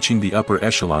few reaching the upper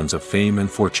echelons of fame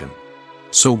and fortune.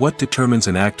 So what determines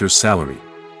an actor's salary?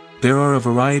 There are a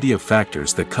variety of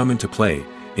factors that come into play,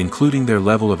 including their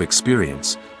level of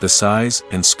experience, the size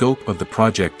and scope of the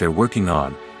project they're working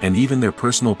on, and even their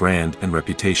personal brand and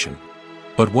reputation.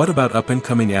 But what about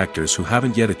up-and-coming actors who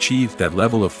haven't yet achieved that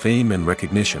level of fame and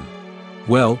recognition?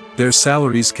 Well, their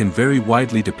salaries can vary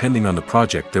widely depending on the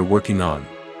project they're working on.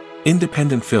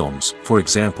 Independent films, for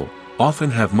example,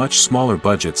 often have much smaller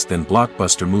budgets than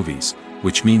blockbuster movies,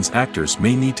 which means actors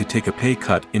may need to take a pay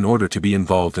cut in order to be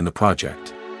involved in the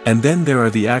project. And then there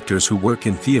are the actors who work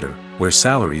in theater, where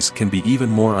salaries can be even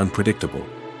more unpredictable.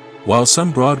 While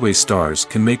some Broadway stars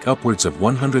can make upwards of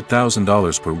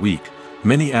 $100,000 per week,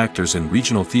 many actors in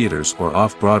regional theaters or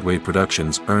off-Broadway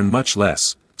productions earn much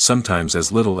less, sometimes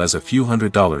as little as a few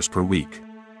 $100s per week.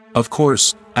 Of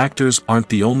course, actors aren't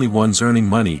the only ones earning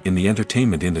money in the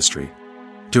entertainment industry.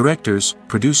 Directors,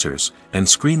 producers, and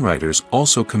screenwriters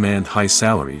also command high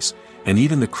salaries, and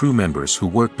even the crew members who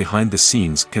work behind the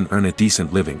scenes can earn a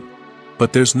decent living.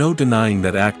 But there's no denying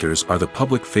that actors are the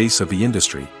public face of the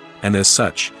industry, and as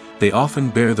such, they often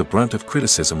bear the brunt of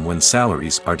criticism when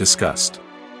salaries are discussed.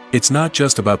 It's not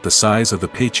just about the size of the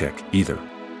paycheck, either.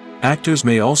 Actors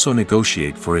may also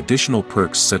negotiate for additional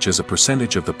perks such as a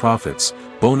percentage of the profits,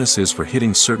 bonuses for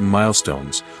hitting certain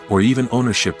milestones, or even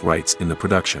ownership rights in the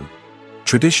production.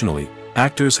 Traditionally,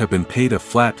 actors have been paid a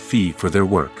flat fee for their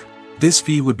work. This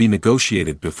fee would be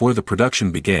negotiated before the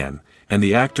production began, and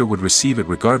the actor would receive it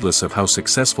regardless of how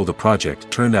successful the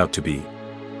project turned out to be.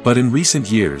 But in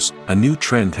recent years, a new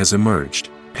trend has emerged,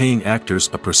 paying actors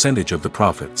a percentage of the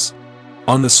profits.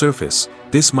 On the surface,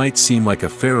 this might seem like a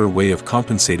fairer way of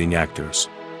compensating actors.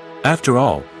 After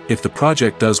all, if the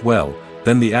project does well,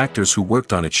 then the actors who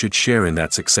worked on it should share in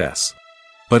that success.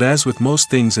 But as with most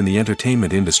things in the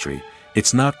entertainment industry,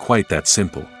 it's not quite that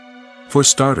simple. For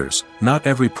starters, not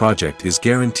every project is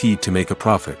guaranteed to make a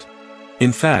profit.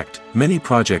 In fact, many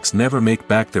projects never make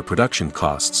back their production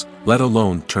costs, let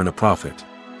alone turn a profit.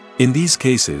 In these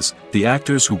cases, the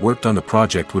actors who worked on the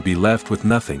project would be left with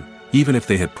nothing, even if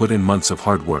they had put in months of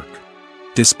hard work.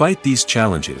 Despite these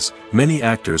challenges, many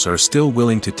actors are still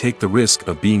willing to take the risk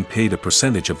of being paid a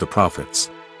percentage of the profits.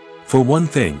 For one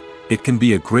thing, it can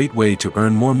be a great way to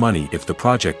earn more money if the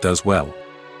project does well.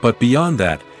 But beyond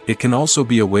that, it can also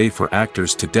be a way for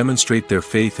actors to demonstrate their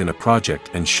faith in a project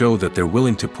and show that they're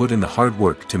willing to put in the hard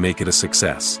work to make it a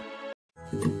success.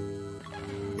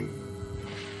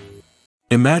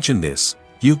 Imagine this: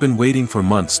 you've been waiting for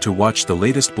months to watch the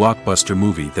latest blockbuster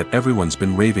movie that everyone's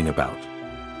been raving about.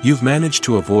 You've managed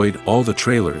to avoid all the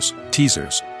trailers,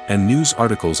 teasers, and news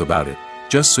articles about it,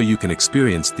 just so you can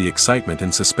experience the excitement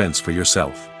and suspense for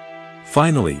yourself.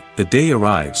 Finally, the day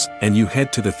arrives, and you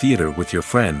head to the theater with your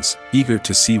friends, eager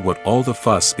to see what all the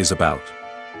fuss is about.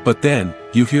 But then,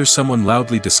 you hear someone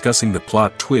loudly discussing the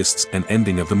plot twists and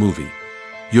ending of the movie.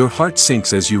 Your heart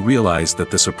sinks as you realize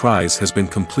that the surprise has been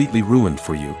completely ruined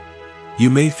for you. You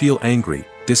may feel angry,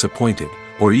 disappointed,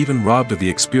 or even robbed of the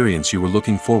experience you were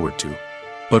looking forward to.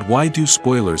 But why do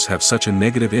spoilers have such a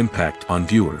negative impact on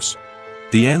viewers?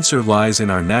 The answer lies in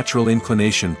our natural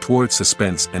inclination toward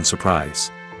suspense and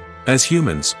surprise. As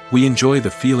humans, we enjoy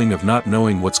the feeling of not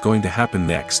knowing what's going to happen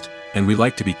next, and we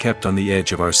like to be kept on the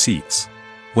edge of our seats.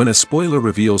 When a spoiler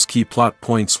reveals key plot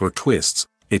points or twists,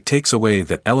 it takes away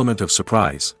that element of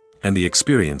surprise, and the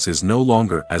experience is no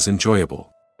longer as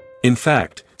enjoyable. In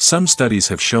fact, some studies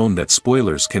have shown that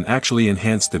spoilers can actually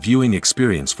enhance the viewing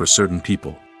experience for certain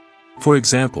people. For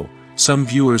example, some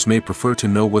viewers may prefer to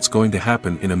know what's going to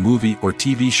happen in a movie or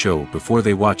TV show before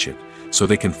they watch it, so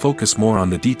they can focus more on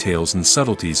the details and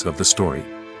subtleties of the story.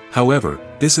 However,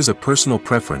 this is a personal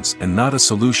preference and not a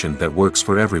solution that works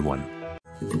for everyone.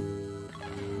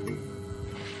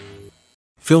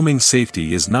 Filming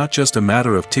safety is not just a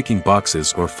matter of ticking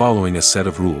boxes or following a set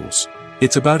of rules.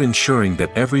 It's about ensuring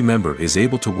that every member is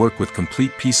able to work with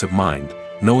complete peace of mind,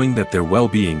 knowing that their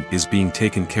well-being is being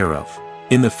taken care of.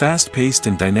 In the fast-paced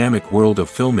and dynamic world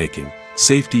of filmmaking,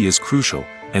 safety is crucial,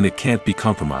 and it can't be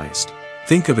compromised.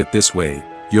 Think of it this way: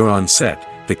 you're on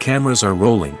set, the cameras are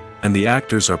rolling, and the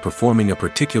actors are performing a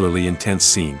particularly intense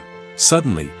scene.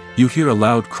 Suddenly, you hear a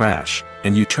loud crash,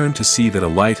 and you turn to see that a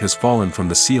light has fallen from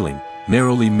the ceiling,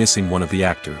 narrowly missing one of the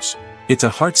actors. It's a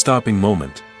heart-stopping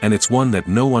moment, and it's one that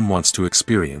no one wants to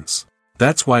experience.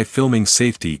 That's why filming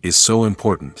safety is so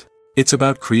important. It's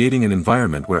about creating an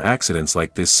environment where accidents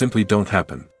like this simply don't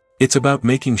happen. It's about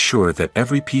making sure that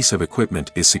every piece of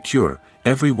equipment is secure,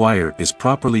 every wire is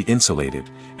properly insulated,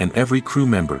 and every crew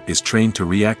member is trained to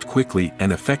react quickly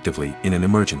and effectively in an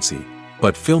emergency.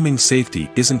 But filming safety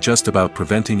isn't just about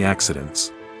preventing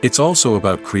accidents. It's also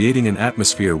about creating an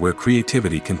atmosphere where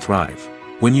creativity can thrive.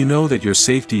 When you know that your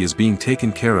safety is being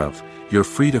taken care of, you're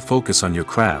free to focus on your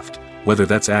craft, whether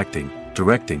that's acting,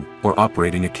 directing, or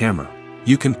operating a camera.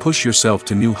 You can push yourself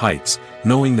to new heights,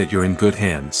 knowing that you're in good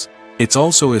hands. It's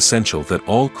also essential that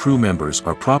all crew members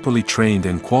are properly trained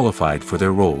and qualified for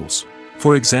their roles.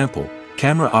 For example,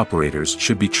 camera operators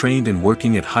should be trained in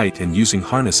working at height and using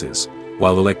harnesses,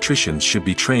 while electricians should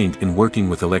be trained in working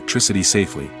with electricity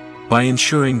safely. By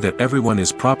ensuring that everyone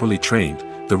is properly trained,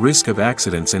 the risk of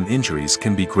accidents and injuries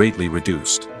can be greatly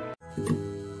reduced.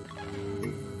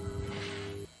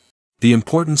 The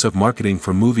importance of marketing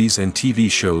for movies and TV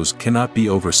shows cannot be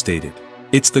overstated.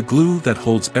 It's the glue that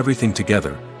holds everything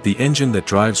together, the engine that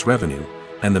drives revenue,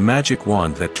 and the magic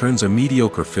wand that turns a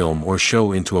mediocre film or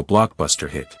show into a blockbuster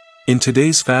hit. In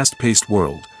today's fast-paced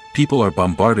world, people are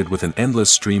bombarded with an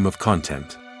endless stream of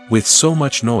content. With so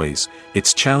much noise,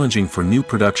 it's challenging for new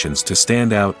productions to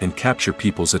stand out and capture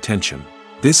people's attention.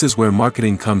 This is where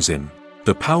marketing comes in.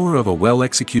 The power of a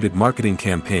well-executed marketing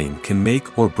campaign can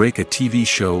make or break a TV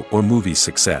show or movie's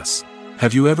success.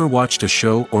 Have you ever watched a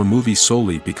show or movie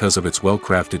solely because of its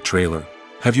well-crafted trailer?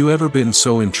 Have you ever been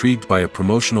so intrigued by a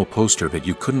promotional poster that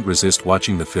you couldn't resist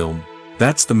watching the film?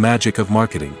 That's the magic of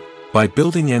marketing. By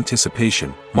building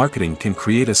anticipation, marketing can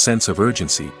create a sense of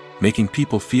urgency, making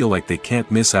people feel like they can't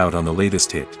miss out on the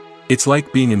latest hit. It's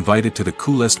like being invited to the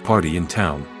coolest party in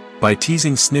town. By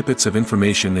teasing snippets of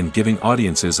information and giving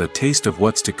audiences a taste of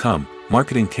what's to come,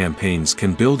 marketing campaigns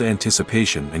can build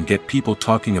anticipation and get people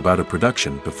talking about a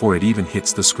production before it even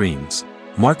hits the screens.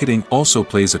 Marketing also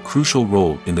plays a crucial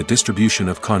role in the distribution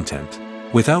of content.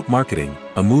 Without marketing,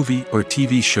 a movie or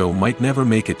TV show might never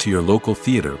make it to your local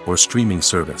theater or streaming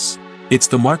service. It's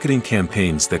the marketing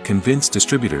campaigns that convince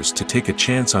distributors to take a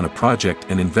chance on a project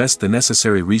and invest the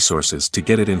necessary resources to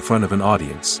get it in front of an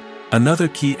audience. Another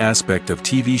key aspect of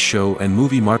TV show and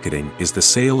movie marketing is the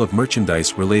sale of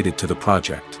merchandise related to the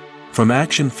project. From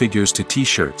action figures to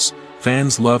t-shirts,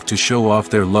 fans love to show off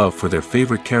their love for their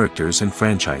favorite characters and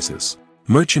franchises.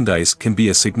 Merchandise can be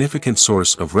a significant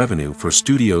source of revenue for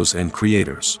studios and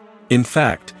creators. In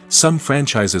fact, some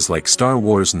franchises like Star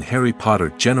Wars and Harry Potter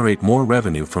generate more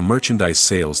revenue from merchandise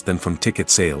sales than from ticket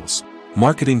sales.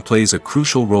 Marketing plays a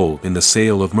crucial role in the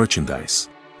sale of merchandise.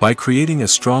 By creating a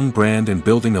strong brand and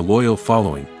building a loyal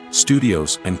following,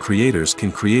 studios and creators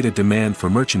can create a demand for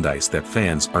merchandise that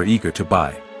fans are eager to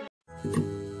buy.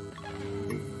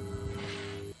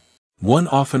 One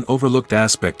often overlooked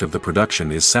aspect of the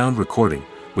production is sound recording,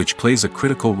 which plays a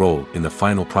critical role in the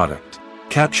final product.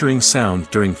 Capturing sound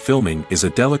during filming is a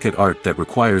delicate art that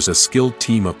requires a skilled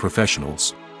team of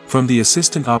professionals. From the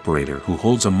assistant operator who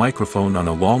holds a microphone on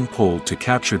a long pole to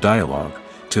capture dialogue,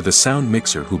 to the sound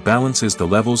mixer who balances the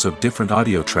levels of different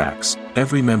audio tracks,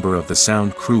 every member of the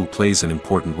sound crew plays an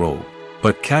important role.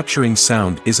 But capturing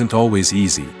sound isn't always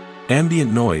easy.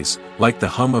 Ambient noise, like the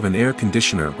hum of an air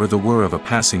conditioner or the whir of a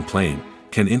passing plane,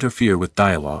 can interfere with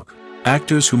dialogue.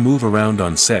 Actors who move around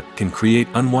on set can create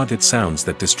unwanted sounds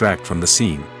that distract from the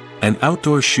scene. And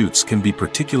outdoor shoots can be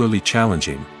particularly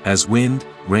challenging, as wind,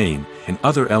 rain, and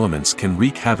other elements can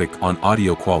wreak havoc on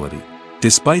audio quality.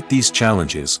 Despite these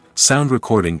challenges, sound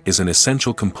recording is an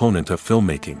essential component of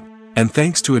filmmaking. And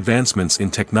thanks to advancements in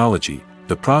technology,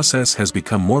 the process has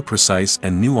become more precise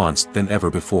and nuanced than ever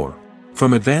before.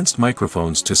 From advanced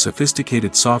microphones to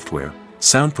sophisticated software,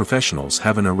 sound professionals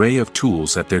have an array of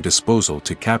tools at their disposal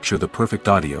to capture the perfect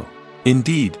audio.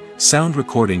 Indeed, sound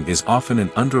recording is often an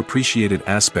underappreciated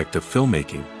aspect of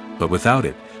filmmaking, but without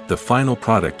it, the final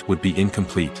product would be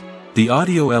incomplete. The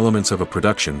audio elements of a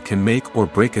production can make or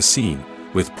break a scene,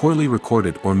 with poorly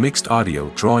recorded or mixed audio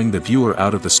drawing the viewer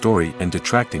out of the story and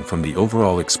detracting from the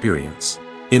overall experience.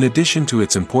 In addition to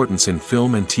its importance in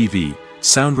film and TV,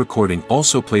 sound recording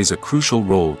also plays a crucial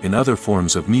role in other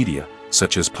forms of media,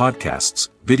 such as podcasts,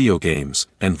 video games,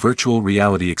 and virtual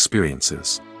reality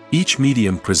experiences. Each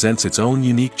medium presents its own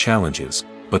unique challenges,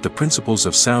 but the principles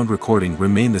of sound recording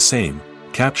remain the same,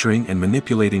 capturing and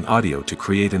manipulating audio to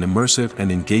create an immersive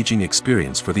and engaging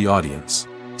experience for the audience.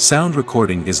 Sound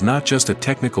recording is not just a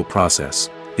technical process,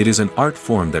 it is an art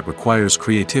form that requires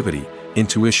creativity,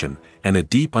 intuition, and a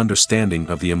deep understanding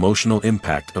of the emotional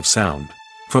impact of sound.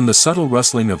 From the subtle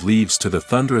rustling of leaves to the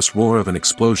thunderous roar of an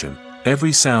explosion,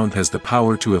 every sound has the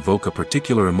power to evoke a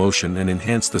particular emotion and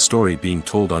enhance the story being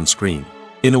told on screen.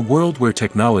 In a world where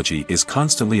technology is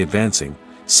constantly advancing,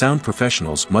 sound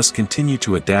professionals must continue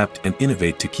to adapt and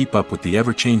innovate to keep up with the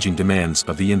ever-changing demands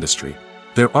of the industry.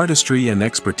 Their artistry and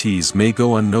expertise may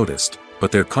go unnoticed,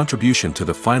 but their contribution to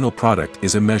the final product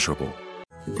is immeasurable.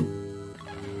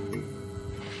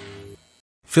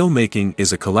 Filmmaking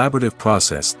is a collaborative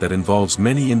process that involves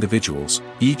many individuals,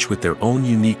 each with their own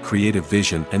unique creative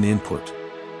vision and input.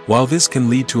 While this can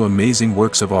lead to amazing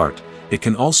works of art, it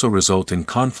can also result in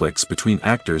conflicts between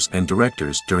actors and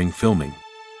directors during filming.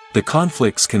 The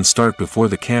conflicts can start before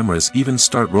the cameras even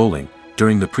start rolling,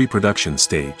 during the pre-production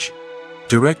stage.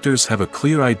 Directors have a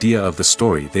clear idea of the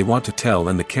story they want to tell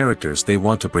and the characters they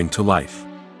want to bring to life.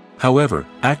 However,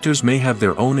 actors may have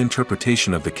their own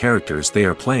interpretation of the characters they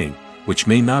are playing, which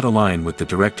may not align with the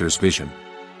director's vision.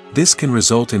 This can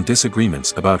result in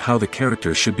disagreements about how the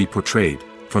characters should be portrayed,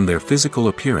 from their physical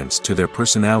appearance to their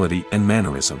personality and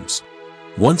mannerisms.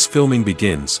 Once filming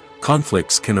begins,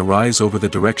 conflicts can arise over the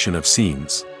direction of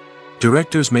scenes.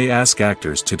 Directors may ask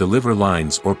actors to deliver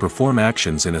lines or perform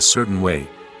actions in a certain way,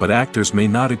 but actors may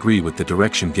not agree with the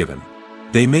direction given.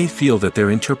 They may feel that their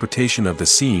interpretation of the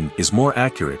scene is more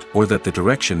accurate or that the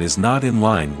direction is not in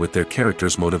line with their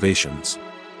character's motivations.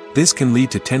 This can lead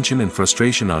to tension and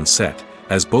frustration on set,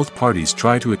 as both parties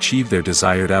try to achieve their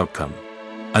desired outcome.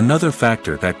 Another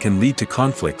factor that can lead to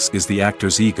conflicts is the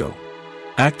actor's ego.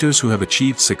 Actors who have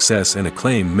achieved success and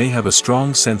acclaim may have a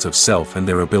strong sense of self and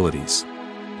their abilities.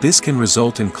 This can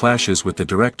result in clashes with the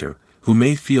director, who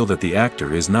may feel that the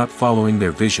actor is not following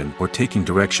their vision or taking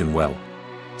direction well.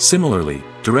 Similarly,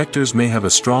 directors may have a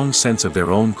strong sense of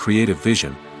their own creative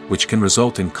vision, which can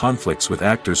result in conflicts with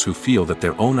actors who feel that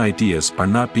their own ideas are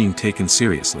not being taken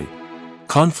seriously.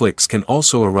 Conflicts can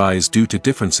also arise due to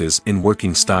differences in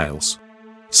working styles.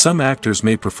 Some actors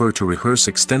may prefer to rehearse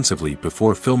extensively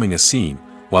before filming a scene,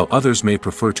 while others may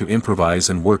prefer to improvise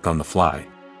and work on the fly.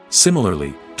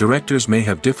 Similarly, directors may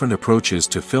have different approaches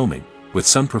to filming, with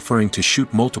some preferring to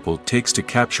shoot multiple takes to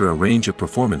capture a range of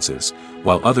performances,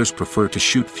 while others prefer to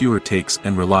shoot fewer takes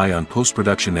and rely on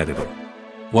post-production editing.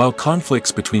 While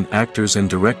conflicts between actors and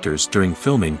directors during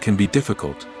filming can be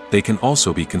difficult, they can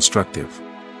also be constructive.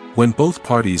 When both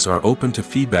parties are open to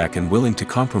feedback and willing to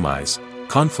compromise,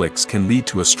 conflicts can lead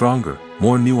to a stronger,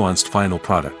 more nuanced final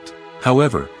product.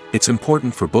 However, it's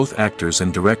important for both actors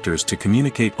and directors to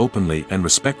communicate openly and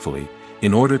respectfully,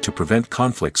 in order to prevent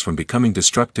conflicts from becoming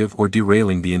destructive or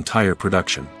derailing the entire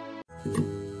production.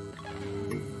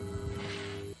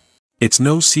 It's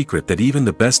no secret that even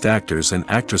the best actors and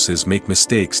actresses make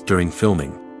mistakes during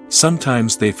filming.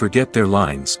 Sometimes they forget their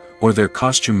lines, or their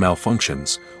costume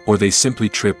malfunctions, or they simply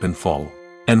trip and fall.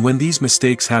 And when these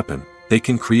mistakes happen, they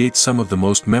can create some of the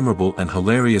most memorable and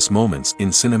hilarious moments in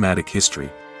cinematic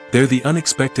history. They're the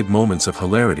unexpected moments of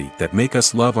hilarity that make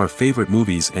us love our favorite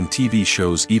movies and TV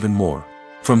shows even more.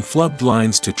 From flubbed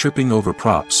lines to tripping over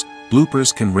props,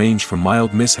 bloopers can range from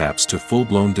mild mishaps to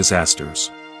full-blown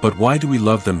disasters. But why do we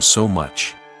love them so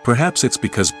much? Perhaps it's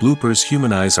because bloopers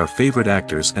humanize our favorite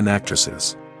actors and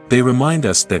actresses. They remind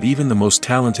us that even the most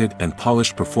talented and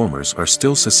polished performers are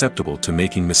still susceptible to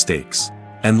making mistakes.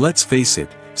 And let's face it,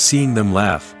 seeing them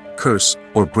laugh, curse,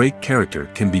 or break character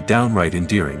can be downright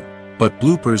endearing. But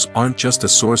bloopers aren't just a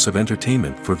source of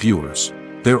entertainment for viewers.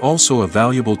 They're also a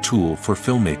valuable tool for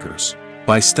filmmakers.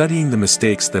 By studying the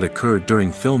mistakes that occurred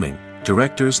during filming,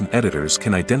 directors and editors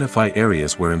can identify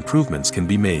areas where improvements can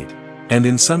be made. And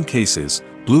in some cases,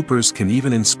 bloopers can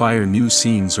even inspire new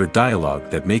scenes or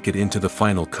dialogue that make it into the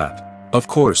final cut. Of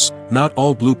course, not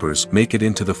all bloopers make it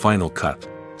into the final cut.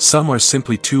 Some are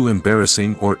simply too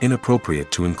embarrassing or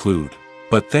inappropriate to include.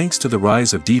 But thanks to the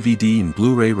rise of DVD and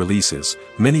Blu-ray releases,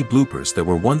 many bloopers that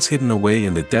were once hidden away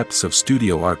in the depths of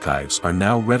studio archives are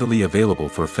now readily available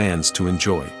for fans to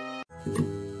enjoy.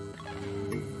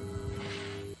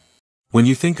 When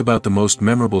you think about the most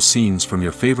memorable scenes from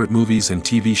your favorite movies and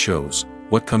TV shows,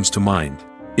 what comes to mind?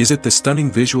 Is it the stunning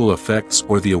visual effects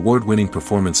or the award-winning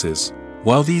performances?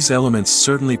 While these elements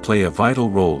certainly play a vital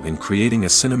role in creating a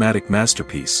cinematic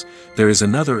masterpiece, there is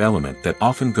another element that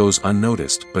often goes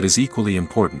unnoticed but is equally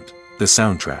important: the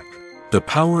soundtrack. The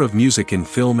power of music in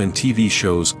film and TV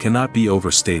shows cannot be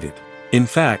overstated. In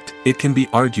fact, it can be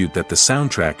argued that the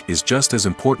soundtrack is just as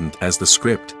important as the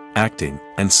script, acting,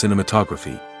 and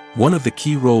cinematography. One of the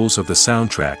key roles of the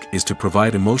soundtrack is to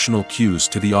provide emotional cues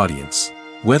to the audience.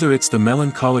 Whether it's the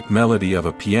melancholic melody of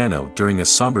a piano during a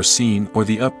somber scene or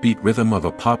the upbeat rhythm of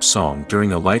a pop song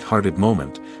during a light-hearted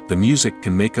moment, the music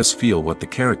can make us feel what the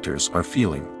characters are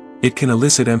feeling. It can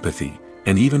elicit empathy,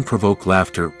 and even provoke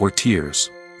laughter or tears.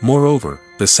 Moreover,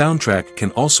 the soundtrack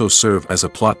can also serve as a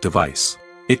plot device.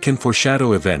 It can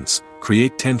foreshadow events,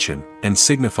 create tension, and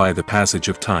signify the passage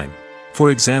of time.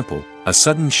 For example, a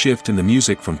sudden shift in the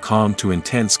music from calm to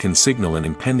intense can signal an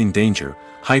impending danger,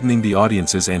 heightening the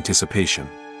audience's anticipation.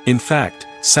 In fact,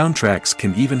 soundtracks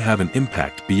can even have an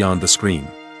impact beyond the screen.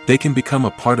 They can become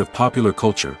a part of popular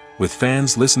culture, with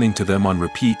fans listening to them on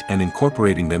repeat and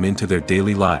incorporating them into their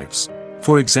daily lives.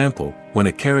 For example, when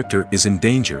a character is in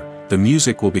danger, the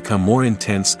music will become more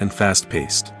intense and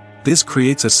fast-paced. This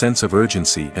creates a sense of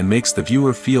urgency and makes the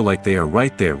viewer feel like they are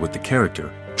right there with the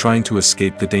character, trying to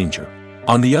escape the danger.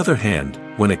 On the other hand,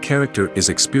 when a character is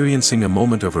experiencing a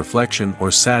moment of reflection or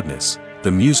sadness,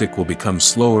 the music will become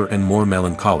slower and more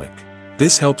melancholic.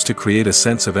 This helps to create a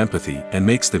sense of empathy and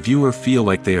makes the viewer feel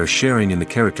like they are sharing in the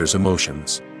character's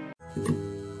emotions.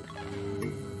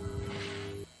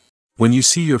 When you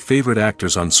see your favorite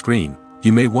actors on screen,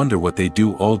 you may wonder what they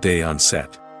do all day on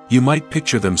set. You might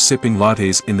picture them sipping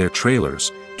lattes in their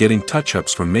trailers, getting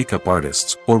touch-ups from makeup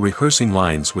artists, or rehearsing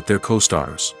lines with their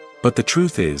co-stars. But the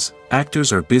truth is,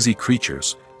 actors are busy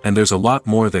creatures, and there's a lot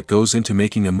more that goes into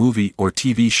making a movie or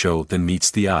TV show than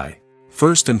meets the eye.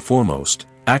 First and foremost,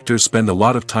 actors spend a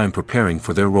lot of time preparing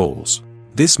for their roles.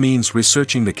 This means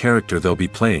researching the character they'll be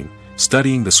playing,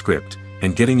 studying the script,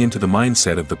 and getting into the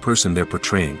mindset of the person they're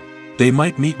portraying. They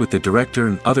might meet with the director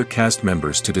and other cast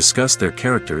members to discuss their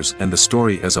characters and the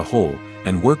story as a whole,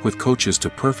 and work with coaches to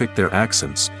perfect their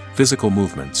accents, physical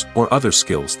movements, or other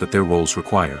skills that their roles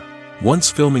require. Once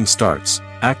filming starts,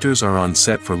 actors are on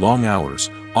set for long hours,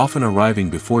 often arriving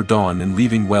before dawn and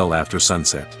leaving well after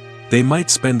sunset. They might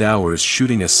spend hours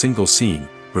shooting a single scene,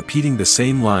 repeating the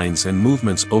same lines and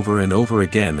movements over and over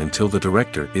again until the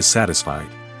director is satisfied.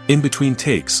 In between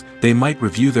takes, they might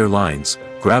review their lines,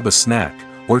 grab a snack,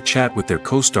 or chat with their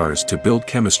co-stars to build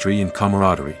chemistry and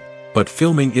camaraderie. But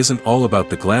filming isn't all about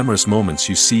the glamorous moments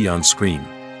you see on screen.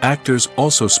 Actors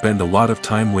also spend a lot of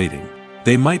time waiting.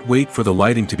 They might wait for the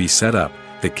lighting to be set up,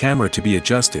 the camera to be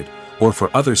adjusted, or for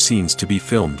other scenes to be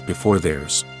filmed before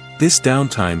theirs. This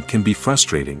downtime can be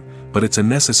frustrating, but it's a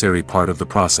necessary part of the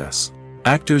process.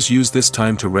 Actors use this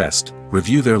time to rest,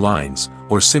 review their lines,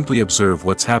 or simply observe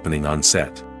what's happening on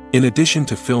set. In addition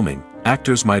to filming,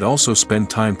 actors might also spend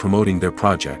time promoting their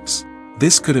projects.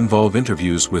 This could involve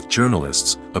interviews with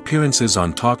journalists, appearances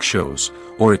on talk shows,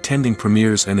 or attending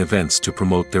premieres and events to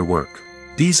promote their work.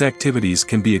 These activities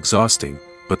can be exhausting,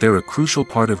 but they're a crucial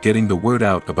part of getting the word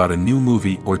out about a new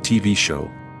movie or TV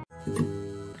show.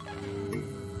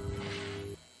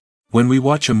 When we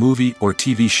watch a movie or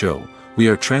TV show, we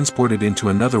are transported into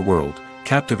another world,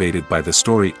 captivated by the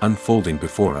story unfolding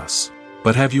before us.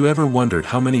 But have you ever wondered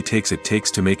how many takes it takes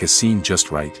to make a scene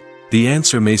just right? The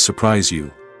answer may surprise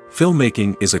you.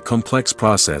 Filmmaking is a complex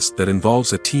process that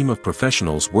involves a team of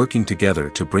professionals working together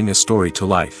to bring a story to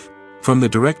life. From the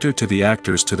director to the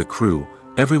actors to the crew,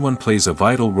 everyone plays a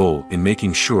vital role in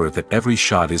making sure that every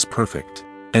shot is perfect.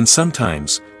 And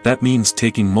sometimes, that means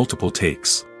taking multiple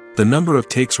takes. The number of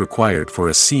takes required for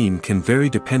a scene can vary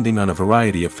depending on a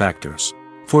variety of factors.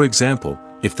 For example,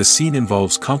 if the scene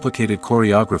involves complicated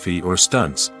choreography or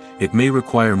stunts, it may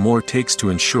require more takes to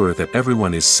ensure that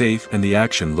everyone is safe and the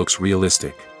action looks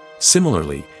realistic.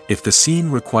 Similarly, if the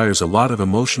scene requires a lot of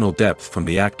emotional depth from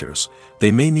the actors, they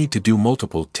may need to do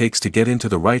multiple takes to get into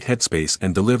the right headspace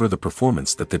and deliver the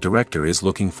performance that the director is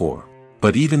looking for.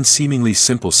 But even seemingly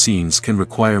simple scenes can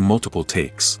require multiple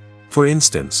takes. For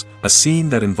instance, a scene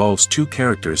that involves two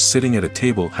characters sitting at a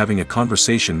table having a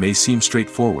conversation may seem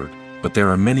straightforward, but there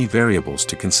are many variables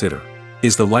to consider.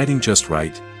 Is the lighting just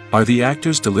right? Are the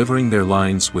actors delivering their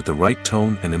lines with the right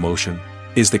tone and emotion?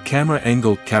 Is the camera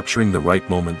angle capturing the right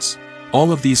moments?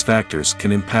 All of these factors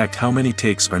can impact how many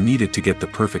takes are needed to get the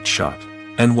perfect shot.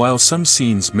 And while some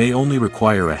scenes may only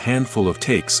require a handful of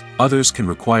takes, others can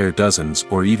require dozens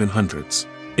or even hundreds.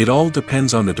 It all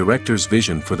depends on the director's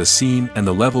vision for the scene and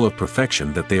the level of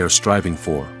perfection that they are striving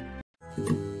for.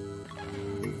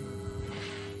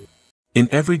 In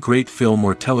every great film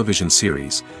or television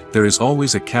series, there is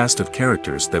always a cast of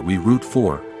characters that we root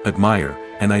for, admire,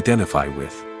 and identify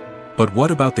with. But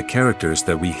what about the characters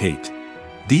that we hate?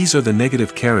 These are the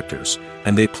negative characters,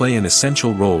 and they play an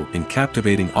essential role in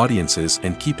captivating audiences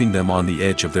and keeping them on the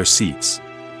edge of their seats.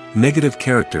 Negative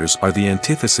characters are the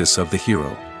antithesis of the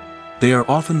hero. They are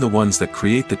often the ones that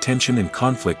create the tension and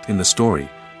conflict in the story,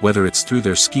 whether it's through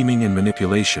their scheming and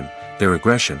manipulation, their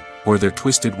aggression, or their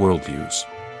twisted worldviews.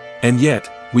 And yet,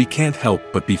 we can't help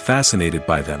but be fascinated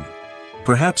by them.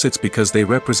 Perhaps it's because they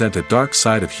represent a dark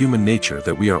side of human nature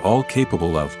that we are all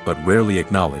capable of but rarely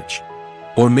acknowledge.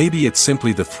 Or maybe it's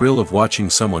simply the thrill of watching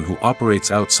someone who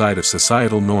operates outside of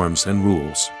societal norms and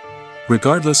rules.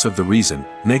 Regardless of the reason,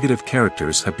 negative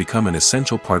characters have become an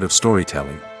essential part of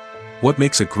storytelling. What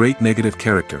makes a great negative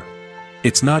character?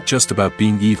 It's not just about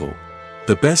being evil.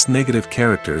 The best negative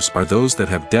characters are those that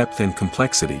have depth and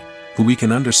complexity, who we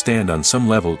can understand on some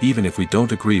level even if we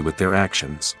don't agree with their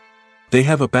actions. They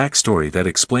have a backstory that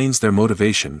explains their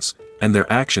motivations, and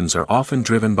their actions are often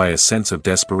driven by a sense of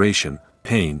desperation,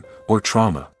 pain, or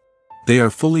trauma. They are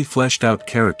fully fleshed out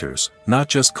characters, not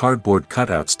just cardboard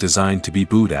cutouts designed to be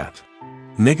booed at.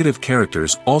 Negative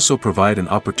characters also provide an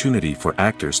opportunity for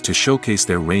actors to showcase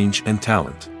their range and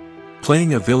talent.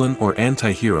 Playing a villain or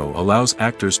anti-hero allows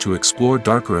actors to explore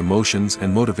darker emotions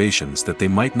and motivations that they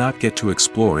might not get to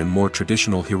explore in more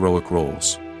traditional heroic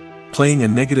roles. Playing a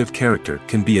negative character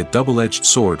can be a double-edged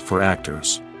sword for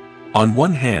actors. On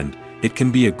one hand, it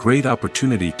can be a great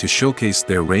opportunity to showcase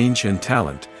their range and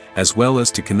talent, as well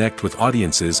as to connect with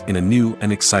audiences in a new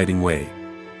and exciting way.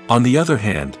 On the other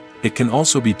hand, it can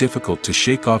also be difficult to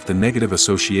shake off the negative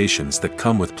associations that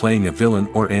come with playing a villain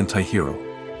or anti-hero.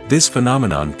 This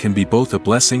phenomenon can be both a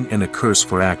blessing and a curse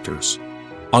for actors.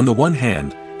 On the one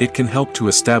hand, it can help to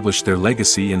establish their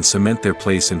legacy and cement their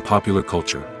place in popular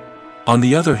culture. On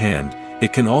the other hand,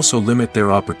 it can also limit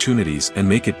their opportunities and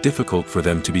make it difficult for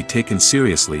them to be taken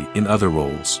seriously in other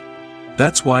roles.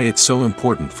 That's why it's so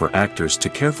important for actors to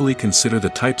carefully consider the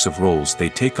types of roles they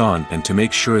take on and to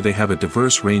make sure they have a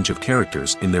diverse range of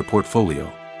characters in their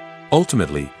portfolio.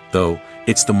 Ultimately, though,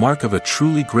 it's the mark of a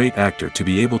truly great actor to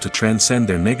be able to transcend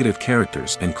their negative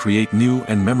characters and create new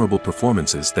and memorable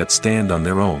performances that stand on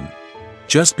their own.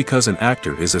 Just because an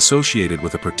actor is associated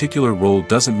with a particular role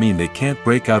doesn't mean they can't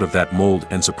break out of that mold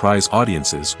and surprise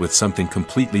audiences with something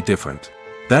completely different.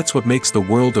 That's what makes the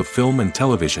world of film and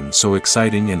television so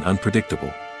exciting and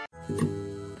unpredictable.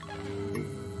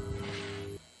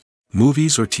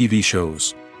 Movies or TV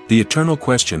shows? The eternal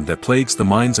question that plagues the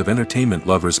minds of entertainment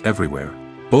lovers everywhere.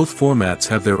 Both formats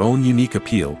have their own unique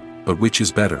appeal, but which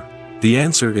is better? The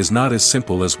answer is not as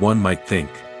simple as one might think.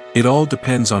 It all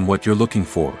depends on what you're looking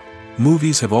for.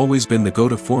 Movies have always been the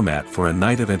go-to format for a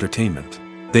night of entertainment.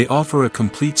 They offer a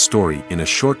complete story in a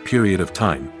short period of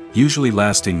time, usually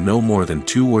lasting no more than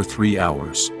 2 or 3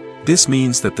 hours. This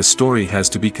means that the story has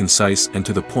to be concise and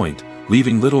to the point,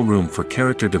 leaving little room for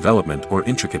character development or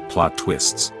intricate plot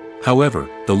twists. However,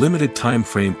 the limited time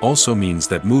frame also means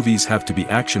that movies have to be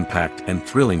action-packed and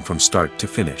thrilling from start to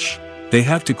finish. They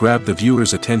have to grab the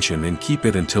viewer's attention and keep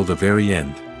it until the very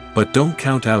end. But don't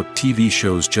count out TV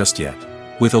shows just yet.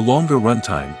 With a longer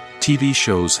runtime, TV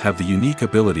shows have the unique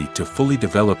ability to fully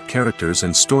develop characters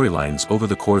and storylines over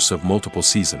the course of multiple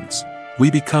seasons. We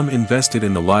become invested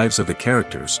in the lives of the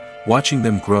characters, watching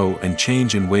them grow and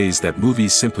change in ways that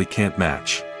movies simply can't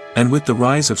match. And with the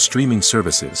rise of streaming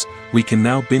services, we can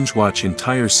now binge-watch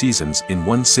entire seasons in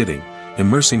one sitting,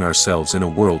 immersing ourselves in a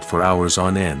world for hours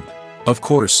on end. Of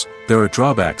course, there are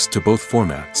drawbacks to both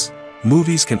formats.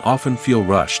 Movies can often feel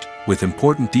rushed, with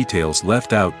important details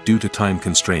left out due to time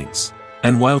constraints.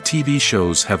 And while TV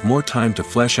shows have more time to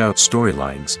flesh out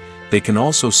storylines, they can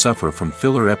also suffer from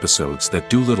filler episodes that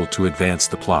do little to advance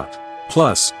the plot.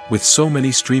 Plus, with so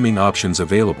many streaming options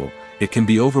available, it can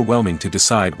be overwhelming to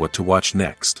decide what to watch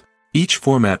next. Each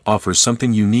format offers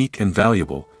something unique and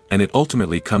valuable, and it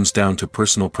ultimately comes down to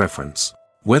personal preference.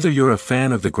 Whether you're a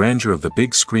fan of the grandeur of the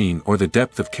big screen or the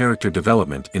depth of character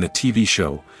development in a TV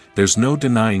show, there's no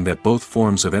denying that both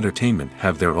forms of entertainment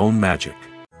have their own magic.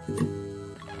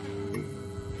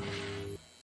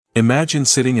 Imagine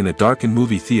sitting in a darkened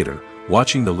movie theater,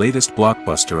 watching the latest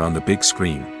blockbuster on the big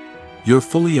screen. You're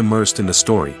fully immersed in the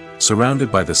story,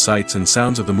 surrounded by the sights and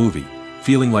sounds of the movie,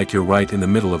 feeling like you're right in the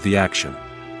middle of the action.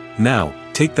 Now,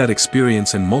 take that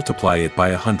experience and multiply it by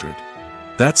 100.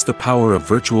 That's the power of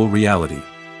virtual reality.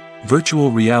 Virtual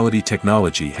reality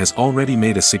technology has already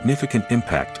made a significant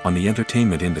impact on the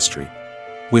entertainment industry.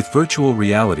 With virtual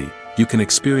reality, you can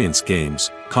experience games,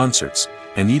 concerts,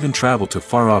 and even travel to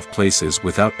far-off places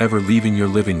without ever leaving your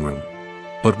living room.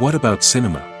 But what about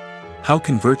cinema? How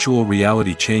can virtual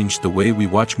reality change the way we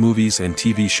watch movies and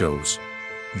TV shows?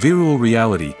 Virtual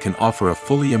reality can offer a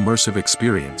fully immersive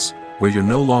experience, where you're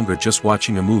no longer just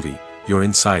watching a movie, you're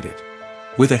inside it.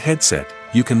 With a headset,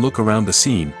 you can look around the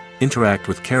scene, interact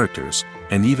with characters,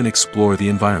 and even explore the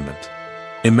environment.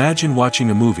 Imagine watching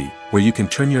a movie, where you can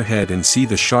turn your head and see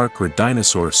the shark or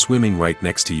dinosaur swimming right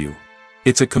next to you.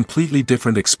 It's a completely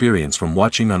different experience from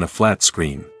watching on a flat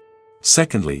screen.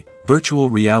 Secondly, virtual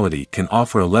reality can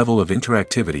offer a level of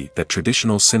interactivity that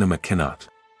traditional cinema cannot.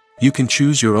 You can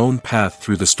choose your own path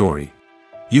through the story.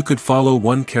 You could follow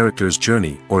one character's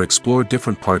journey or explore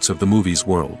different parts of the movie's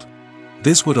world.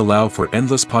 This would allow for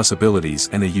endless possibilities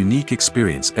and a unique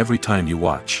experience every time you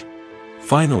watch.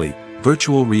 Finally,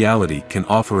 virtual reality can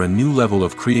offer a new level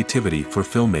of creativity for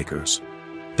filmmakers.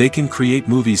 They can create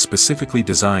movies specifically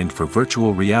designed for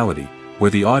virtual reality, where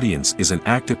the audience is an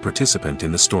active participant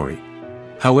in the story.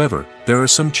 However, there are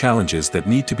some challenges that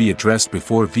need to be addressed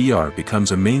before VR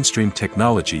becomes a mainstream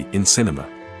technology in cinema.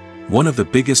 One of the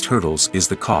biggest hurdles is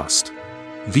the cost.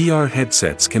 VR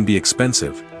headsets can be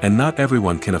expensive, and not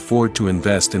everyone can afford to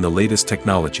invest in the latest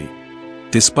technology.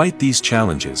 Despite these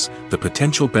challenges, the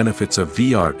potential benefits of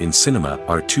VR in cinema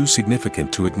are too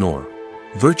significant to ignore.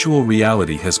 Virtual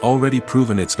reality has already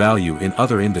proven its value in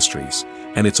other industries,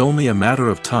 and it's only a matter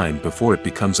of time before it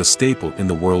becomes a staple in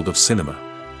the world of cinema.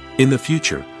 In the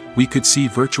future, we could see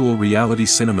virtual reality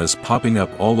cinemas popping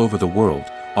up all over the world,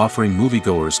 offering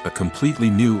moviegoers a completely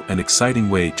new and exciting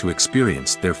way to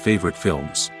experience their favorite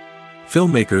films.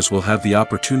 Filmmakers will have the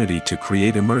opportunity to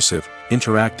create immersive,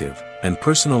 interactive, and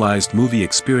personalized movie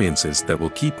experiences that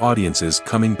will keep audiences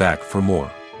coming back for more.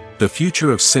 The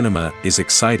future of cinema is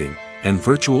exciting, and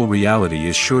virtual reality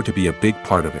is sure to be a big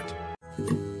part of it.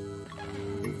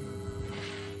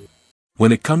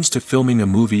 When it comes to filming a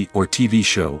movie or TV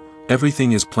show,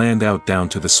 everything is planned out down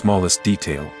to the smallest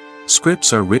detail.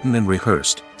 Scripts are written and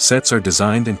rehearsed, sets are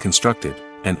designed and constructed,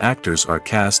 and actors are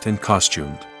cast and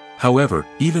costumed. However,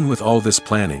 even with all this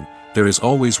planning, there is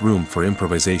always room for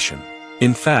improvisation.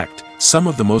 In fact, some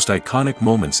of the most iconic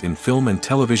moments in film and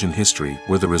television history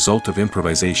were the result of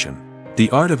improvisation. The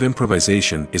art of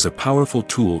improvisation is a powerful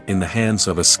tool in the hands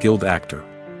of a skilled actor.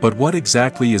 But what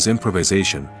exactly is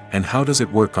improvisation, and how does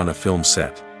it work on a film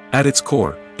set? At its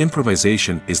core,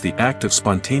 improvisation is the act of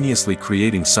spontaneously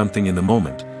creating something in the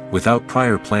moment, without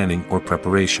prior planning or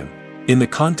preparation. In the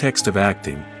context of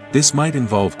acting, this might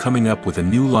involve coming up with a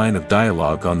new line of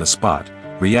dialogue on the spot,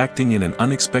 reacting in an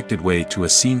unexpected way to a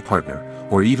scene partner,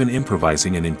 or even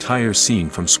improvising an entire scene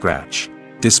from scratch.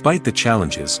 Despite the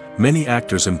challenges, many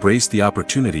actors embrace the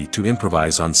opportunity to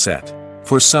improvise on set.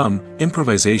 For some,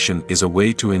 improvisation is a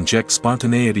way to inject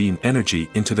spontaneity and energy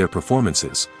into their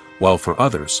performances, while for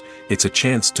others, it's a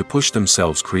chance to push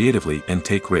themselves creatively and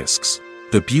take risks.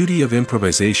 The beauty of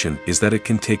improvisation is that it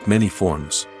can take many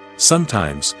forms.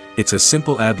 Sometimes, it's a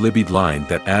simple ad-libbed line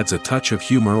that adds a touch of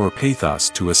humor or pathos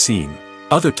to a scene.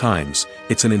 Other times,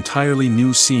 it's an entirely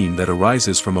new scene that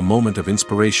arises from a moment of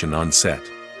inspiration on set.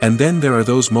 And then there are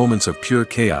those moments of pure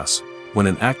chaos, when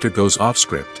an actor goes off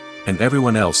script, and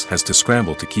everyone else has to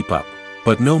scramble to keep up.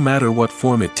 But no matter what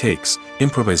form it takes,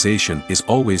 improvisation is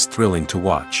always thrilling to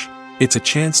watch. It's a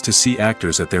chance to see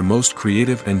actors at their most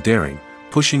creative and daring,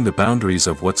 pushing the boundaries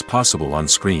of what's possible on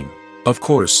screen. Of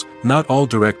course, not all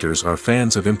directors are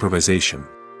fans of improvisation.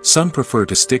 Some prefer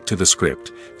to stick to the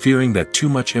script, fearing that too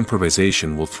much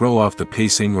improvisation will throw off the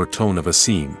pacing or tone of a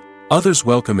scene. Others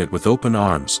welcome it with open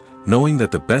arms, knowing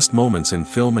that the best moments in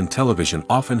film and television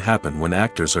often happen when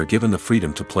actors are given the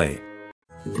freedom to play.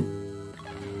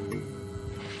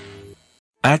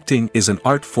 Acting is an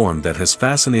art form that has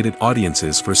fascinated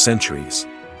audiences for centuries.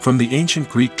 From the ancient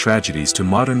Greek tragedies to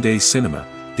modern-day cinema,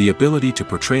 the ability to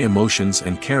portray emotions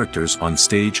and characters on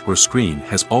stage or screen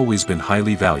has always been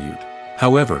highly valued.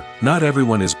 However, not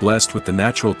everyone is blessed with the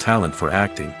natural talent for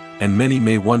acting, and many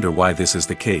may wonder why this is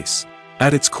the case.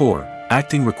 At its core,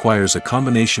 acting requires a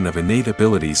combination of innate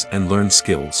abilities and learned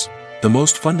skills. The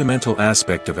most fundamental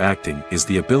aspect of acting is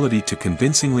the ability to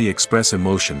convincingly express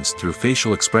emotions through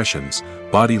facial expressions,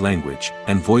 body language,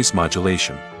 and voice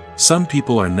modulation. Some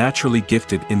people are naturally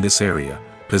gifted in this area,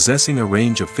 possessing a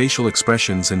range of facial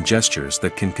expressions and gestures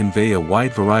that can convey a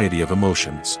wide variety of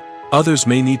emotions. Others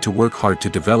may need to work hard to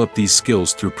develop these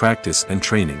skills through practice and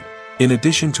training. In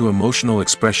addition to emotional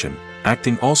expression,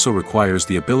 acting also requires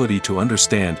the ability to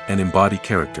understand and embody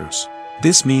characters.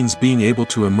 This means being able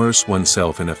to immerse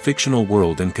oneself in a fictional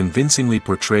world and convincingly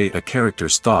portray a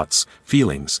character's thoughts,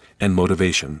 feelings, and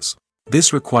motivations.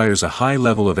 This requires a high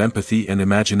level of empathy and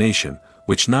imagination,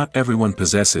 which not everyone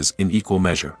possesses in equal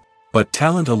measure. But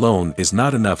talent alone is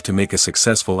not enough to make a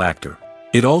successful actor.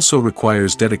 It also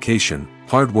requires dedication,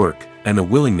 hard work, and a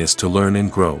willingness to learn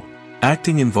and grow.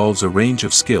 Acting involves a range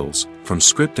of skills, from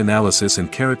script analysis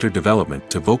and character development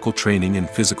to vocal training and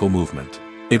physical movement.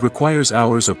 It requires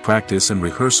hours of practice and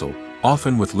rehearsal,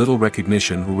 often with little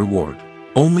recognition or reward.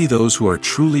 Only those who are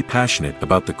truly passionate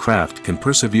about the craft can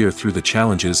persevere through the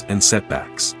challenges and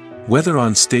setbacks. Whether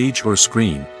on stage or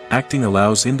screen, acting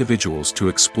allows individuals to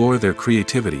explore their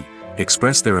creativity,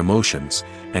 express their emotions,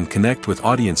 and connect with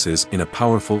audiences in a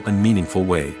powerful and meaningful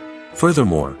way.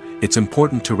 Furthermore, it's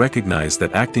important to recognize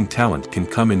that acting talent can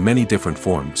come in many different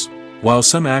forms. While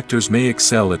some actors may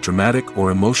excel at dramatic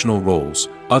or emotional roles,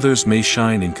 others may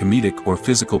shine in comedic or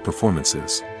physical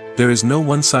performances. There is no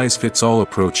one-size-fits-all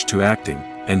approach to acting,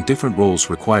 and different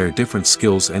roles require different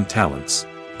skills and talents.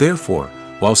 Therefore,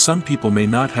 while some people may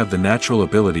not have the natural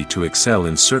ability to excel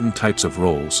in certain types of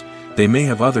roles, they may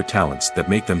have other talents that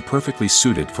make them perfectly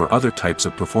suited for other types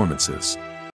of performances.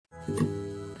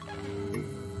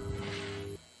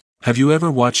 Have you ever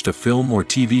watched a film or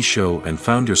TV show and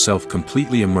found yourself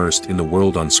completely immersed in the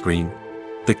world on screen?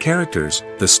 The characters,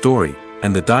 the story,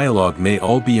 and the dialogue may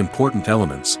all be important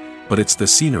elements, but it's the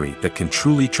scenery that can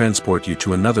truly transport you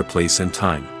to another place and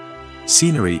time.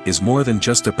 Scenery is more than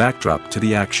just a backdrop to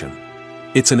the action.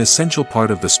 It's an essential part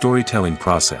of the storytelling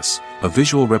process, a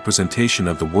visual representation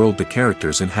of the world the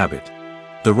characters inhabit.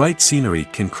 The right scenery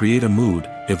can create a mood,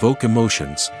 evoke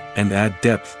emotions, and add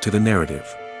depth to the narrative.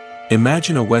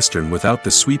 Imagine a Western without the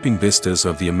sweeping vistas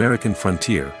of the American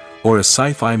frontier, or a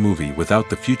sci-fi movie without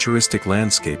the futuristic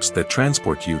landscapes that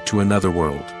transport you to another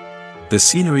world. The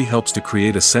scenery helps to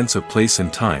create a sense of place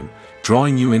and time,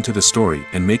 drawing you into the story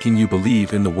and making you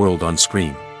believe in the world on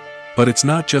screen. But it's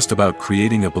not just about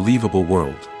creating a believable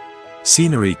world.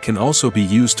 Scenery can also be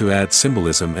used to add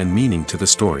symbolism and meaning to the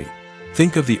story.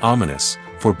 Think of the ominous,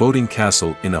 foreboding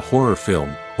castle in a horror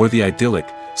film, or the idyllic,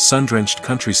 sun-drenched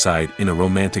countryside in a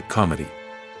romantic comedy.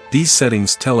 These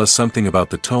settings tell us something about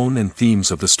the tone and themes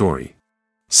of the story.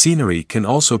 Scenery can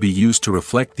also be used to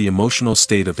reflect the emotional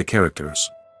state of the characters.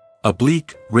 A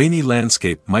bleak, rainy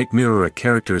landscape might mirror a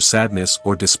character's sadness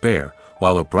or despair,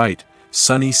 while a bright,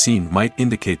 sunny scene might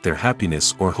indicate their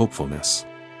happiness or hopefulness.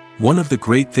 One of the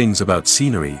great things about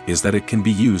scenery is that it can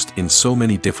be used in so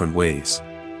many different ways.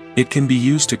 It can be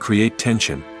used to create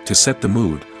tension, to set the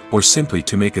mood, or simply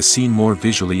to make a scene more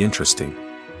visually interesting.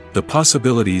 The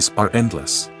possibilities are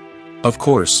endless. Of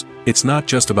course, it's not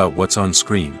just about what's on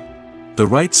screen. The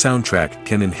right soundtrack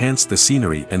can enhance the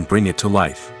scenery and bring it to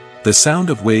life. The sound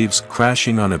of waves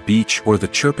crashing on a beach or the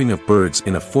chirping of birds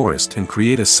in a forest can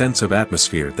create a sense of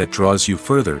atmosphere that draws you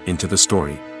further into the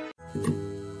story.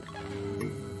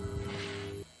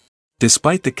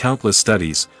 Despite the countless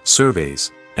studies,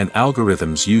 surveys, and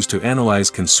algorithms used to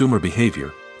analyze consumer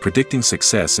behavior, predicting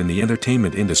success in the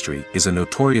entertainment industry is a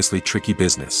notoriously tricky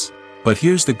business. But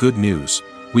here's the good news: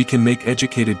 we can make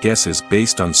educated guesses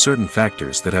based on certain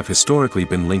factors that have historically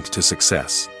been linked to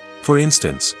success. For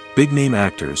instance, big-name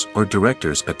actors or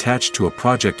directors attached to a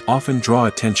project often draw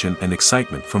attention and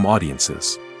excitement from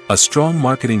audiences. A strong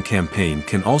marketing campaign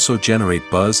can also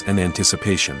generate buzz and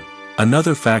anticipation.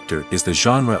 Another factor is the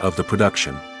genre of the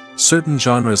production. Certain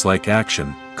genres like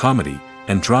action, comedy,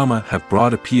 and drama have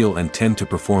broad appeal and tend to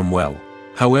perform well.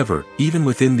 However, even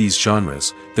within these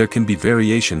genres, there can be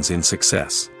variations in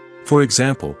success. For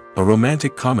example, a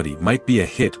romantic comedy might be a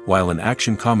hit while an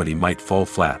action comedy might fall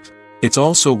flat. It's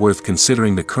also worth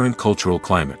considering the current cultural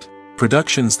climate.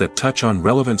 Productions that touch on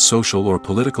relevant social or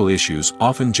political issues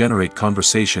often generate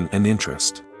conversation and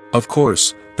interest. Of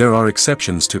course, there are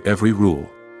exceptions to every rule.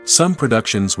 Some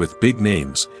productions with big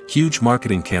names, huge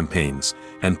marketing campaigns,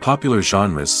 and popular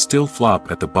genres still flop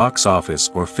at the box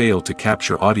office or fail to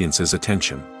capture audiences'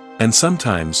 attention. And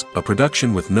sometimes, a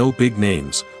production with no big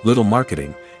names, little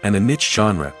marketing, and a niche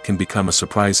genre can become a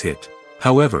surprise hit.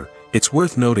 However, it's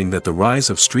worth noting that the rise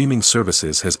of streaming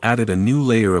services has added a new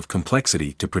layer of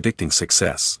complexity to predicting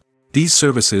success. These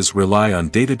services rely on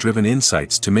data-driven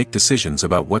insights to make decisions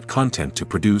about what content to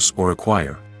produce or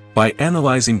acquire. By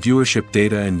analyzing viewership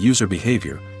data and user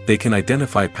behavior, they can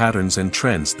identify patterns and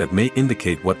trends that may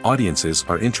indicate what audiences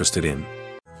are interested in.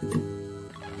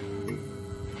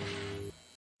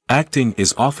 Acting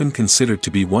is often considered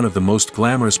to be one of the most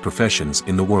glamorous professions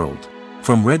in the world.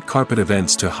 From red carpet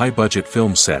events to high-budget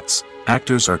film sets,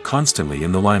 actors are constantly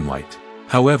in the limelight.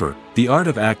 However, the art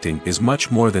of acting is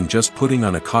much more than just putting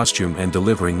on a costume and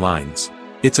delivering lines.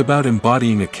 It's about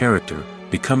embodying a character,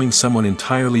 becoming someone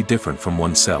entirely different from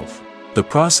oneself. The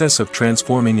process of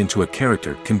transforming into a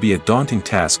character can be a daunting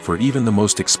task for even the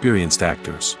most experienced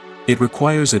actors. It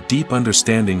requires a deep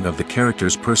understanding of the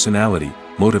character's personality,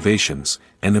 motivations,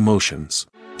 and emotions.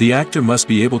 The actor must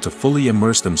be able to fully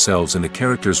immerse themselves in the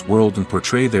character's world and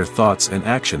portray their thoughts and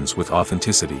actions with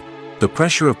authenticity. The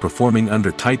pressure of performing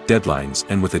under tight deadlines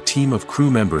and with a team of crew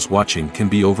members watching can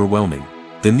be overwhelming.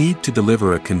 The need to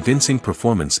deliver a convincing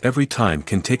performance every time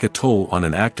can take a toll on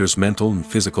an actor's mental and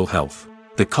physical health.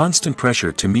 The constant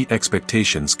pressure to meet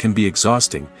expectations can be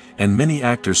exhausting, and many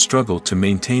actors struggle to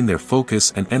maintain their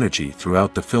focus and energy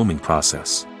throughout the filming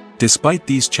process. Despite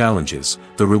these challenges,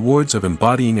 the rewards of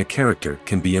embodying a character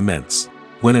can be immense.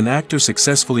 When an actor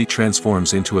successfully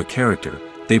transforms into a character,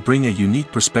 they bring a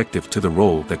unique perspective to the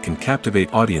role that can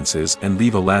captivate audiences and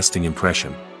leave a lasting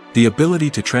impression. The ability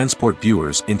to transport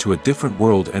viewers into a different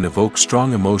world and evoke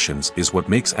strong emotions is what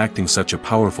makes acting such a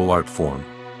powerful art form.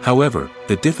 However,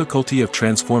 the difficulty of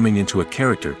transforming into a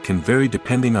character can vary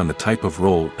depending on the type of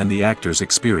role and the actor's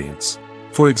experience.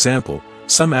 For example,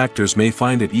 some actors may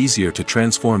find it easier to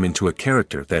transform into a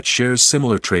character that shares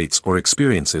similar traits or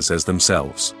experiences as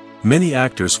themselves. Many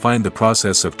actors find the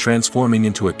process of transforming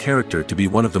into a character to be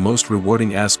one of the most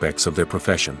rewarding aspects of their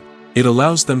profession. It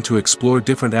allows them to explore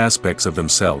different aspects of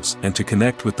themselves and to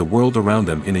connect with the world around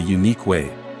them in a unique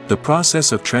way. The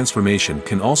process of transformation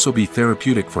can also be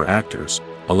therapeutic for actors,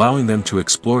 allowing them to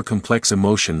explore complex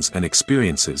emotions and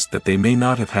experiences that they may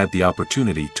not have had the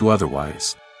opportunity to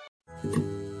otherwise.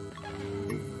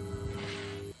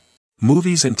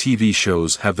 Movies and TV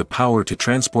shows have the power to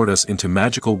transport us into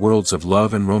magical worlds of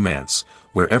love and romance,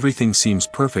 where everything seems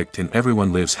perfect and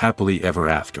everyone lives happily ever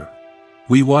after.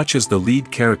 We watch as the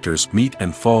lead characters meet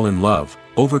and fall in love,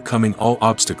 overcoming all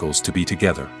obstacles to be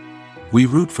together. We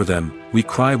root for them, we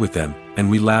cry with them, and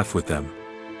we laugh with them.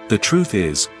 The truth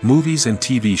is, movies and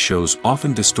TV shows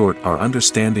often distort our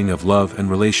understanding of love and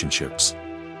relationships.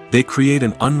 They create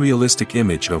an unrealistic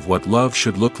image of what love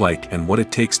should look like and what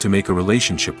it takes to make a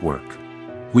relationship work.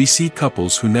 We see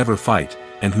couples who never fight,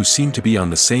 and who seem to be on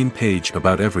the same page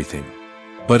about everything.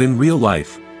 But in real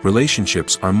life,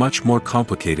 relationships are much more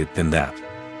complicated than that.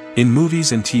 In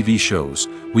movies and TV shows,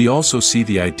 we also see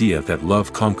the idea that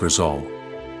love conquers all.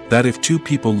 That if two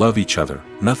people love each other,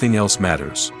 nothing else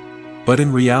matters. But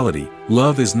in reality,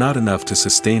 love is not enough to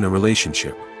sustain a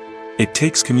relationship. It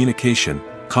takes communication,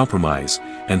 compromise,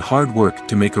 and hard work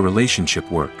to make a relationship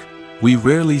work. We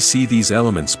rarely see these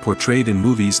elements portrayed in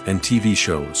movies and TV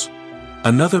shows.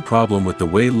 Another problem with the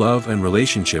way love and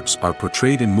relationships are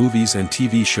portrayed in movies and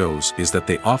TV shows is that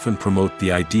they often promote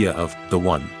the idea of the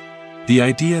one. The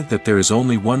idea that there is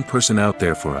only one person out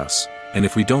there for us, and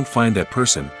if we don't find that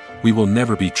person, we will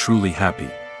never be truly happy.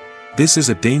 This is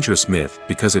a dangerous myth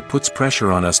because it puts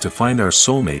pressure on us to find our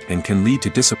soulmate and can lead to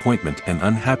disappointment and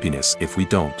unhappiness if we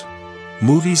don't.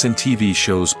 Movies and TV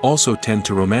shows also tend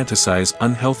to romanticize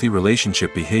unhealthy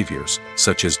relationship behaviors,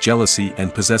 such as jealousy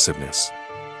and possessiveness.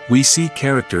 We see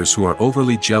characters who are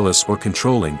overly jealous or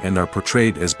controlling and are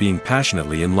portrayed as being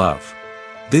passionately in love.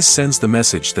 This sends the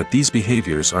message that these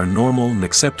behaviors are normal and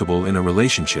acceptable in a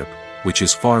relationship, which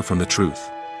is far from the truth.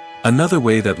 Another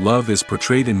way that love is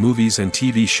portrayed in movies and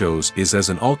TV shows is as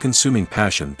an all-consuming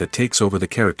passion that takes over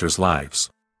the characters' lives.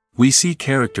 We see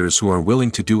characters who are willing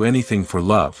to do anything for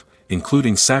love,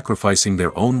 including sacrificing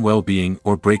their own well-being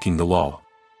or breaking the law.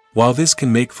 While this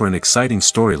can make for an exciting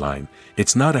storyline,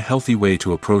 it's not a healthy way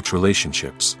to approach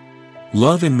relationships.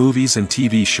 Love in movies and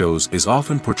TV shows is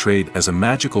often portrayed as a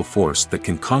magical force that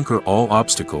can conquer all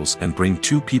obstacles and bring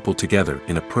two people together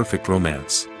in a perfect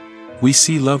romance. We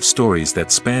see love stories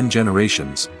that span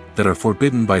generations, that are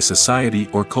forbidden by society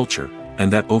or culture,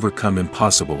 and that overcome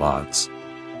impossible odds.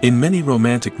 In many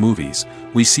romantic movies,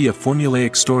 we see a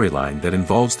formulaic storyline that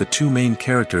involves the two main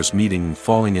characters meeting and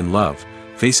falling in love,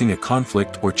 facing a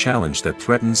conflict or challenge that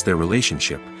threatens their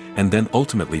relationship, and then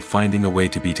ultimately finding a way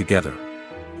to be together.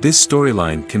 This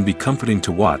storyline can be comforting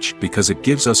to watch because it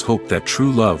gives us hope that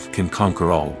true love can conquer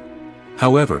all.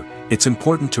 However, it's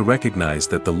important to recognize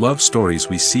that the love stories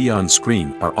we see on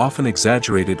screen are often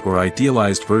exaggerated or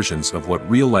idealized versions of what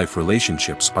real-life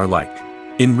relationships are like.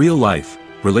 In real life,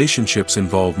 relationships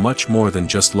involve much more than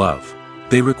just love.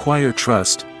 They require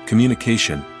trust,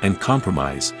 communication, and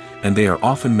compromise, and they are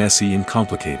often messy and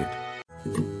complicated.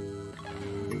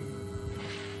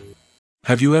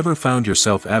 Have you ever found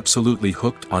yourself absolutely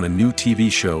hooked on a new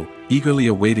TV show, eagerly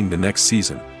awaiting the next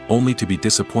season, only to be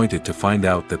disappointed to find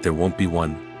out that there won't be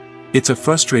one? It's a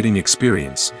frustrating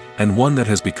experience, and one that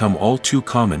has become all too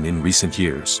common in recent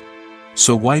years.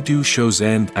 So why do shows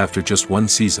end after just one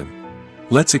season?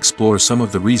 Let's explore some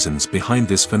of the reasons behind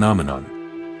this phenomenon.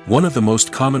 One of the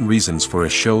most common reasons for a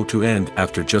show to end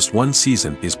after just one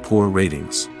season is poor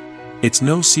ratings. It's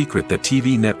no secret that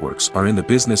TV networks are in the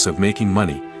business of making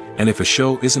money, and if a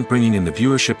show isn't bringing in the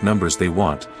viewership numbers they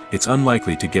want, it's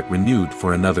unlikely to get renewed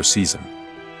for another season.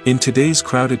 In today's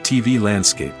crowded TV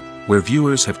landscape, where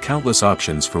viewers have countless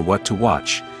options for what to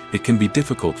watch, it can be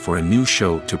difficult for a new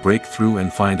show to break through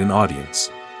and find an audience.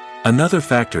 Another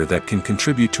factor that can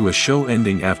contribute to a show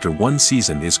ending after one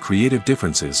season is creative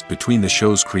differences between the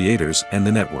show's creators and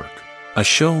the network. A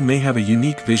show may have a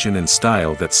unique vision and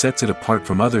style that sets it apart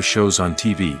from other shows on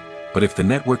TV, but if the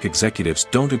network executives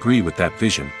don't agree with that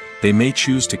vision, they may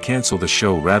choose to cancel the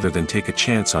show rather than take a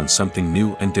chance on something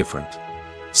new and different.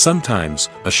 Sometimes,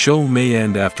 a show may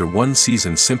end after one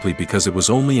season simply because it was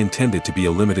only intended to be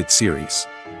a limited series.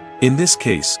 In this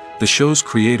case, the show's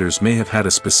creators may have had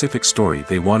a specific story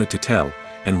they wanted to tell,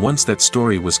 and once that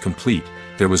story was complete,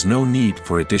 there was no need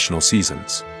for additional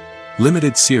seasons.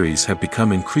 Limited series have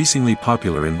become increasingly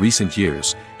popular in recent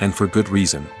years, and for good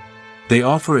reason. They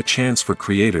offer a chance for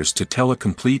creators to tell a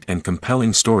complete and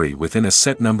compelling story within a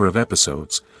set number of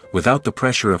episodes, without the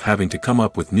pressure of having to come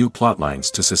up with new plotlines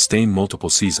to sustain multiple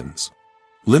seasons.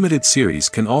 Limited series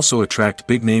can also attract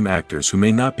big-name actors who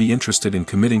may not be interested in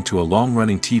committing to a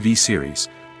long-running TV series,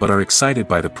 but are excited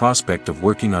by the prospect of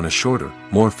working on a shorter,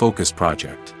 more focused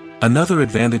project. Another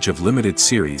advantage of limited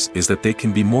series is that they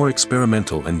can be more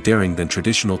experimental and daring than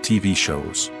traditional TV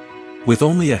shows. With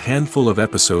only a handful of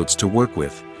episodes to work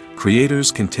with,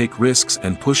 creators can take risks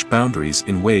and push boundaries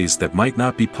in ways that might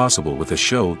not be possible with a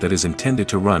show that is intended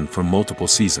to run for multiple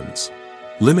seasons.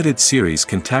 Limited series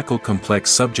can tackle complex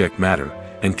subject matter,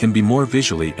 and can be more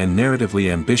visually and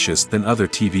narratively ambitious than other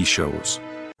TV shows.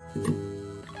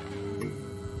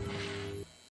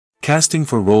 Casting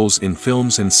for roles in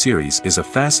films and series is a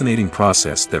fascinating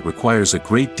process that requires a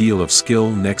great deal of skill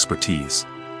and expertise.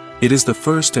 It is the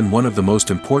first and one of the most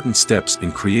important steps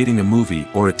in creating a movie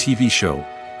or a TV show,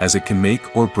 as it can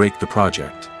make or break the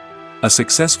project. A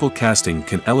successful casting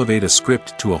can elevate a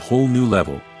script to a whole new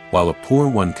level, while a poor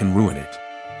one can ruin it.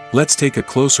 Let's take a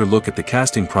closer look at the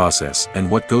casting process and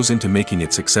what goes into making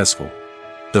it successful.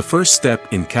 The first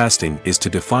step in casting is to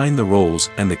define the roles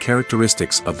and the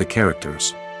characteristics of the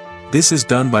characters. This is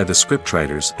done by the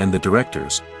scriptwriters and the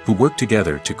directors, who work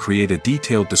together to create a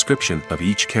detailed description of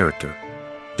each character.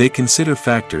 They consider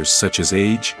factors such as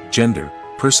age, gender,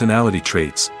 personality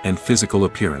traits, and physical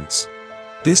appearance.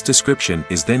 This description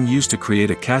is then used to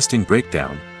create a casting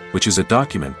breakdown, which is a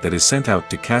document that is sent out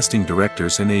to casting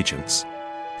directors and agents.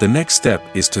 The next step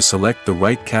is to select the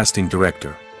right casting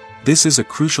director. This is a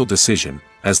crucial decision,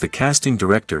 as the casting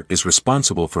director is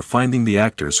responsible for finding the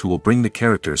actors who will bring the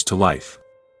characters to life.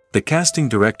 The casting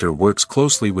director works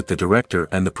closely with the director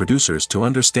and the producers to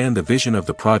understand the vision of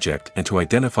the project and to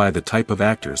identify the type of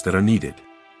actors that are needed.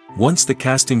 Once the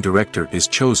casting director is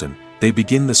chosen, they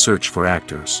begin the search for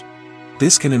actors.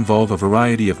 This can involve a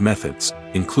variety of methods,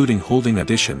 including holding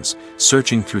auditions,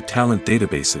 searching through talent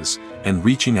databases, and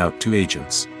reaching out to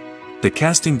agents. The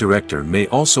casting director may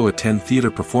also attend theater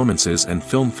performances and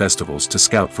film festivals to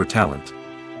scout for talent.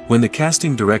 When the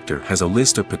casting director has a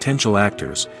list of potential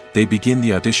actors, they begin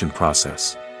the audition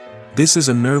process. This is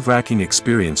a nerve-wracking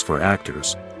experience for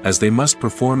actors, as they must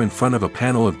perform in front of a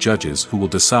panel of judges who will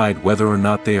decide whether or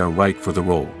not they are right for the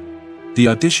role. The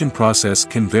audition process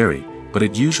can vary, but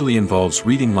it usually involves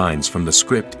reading lines from the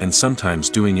script and sometimes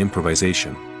doing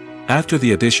improvisation. After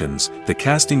the auditions, the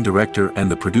casting director and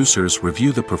the producers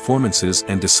review the performances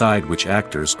and decide which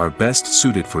actors are best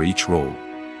suited for each role.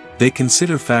 They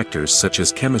consider factors such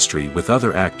as chemistry with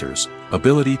other actors,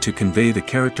 ability to convey the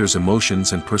character's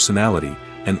emotions and personality,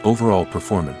 and overall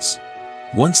performance.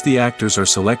 Once the actors are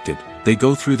selected, they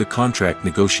go through the contract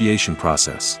negotiation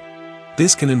process.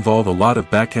 This can involve a lot of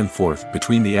back and forth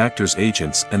between the actors'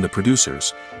 agents and the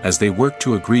producers, as they work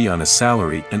to agree on a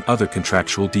salary and other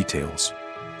contractual details.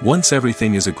 Once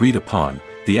everything is agreed upon,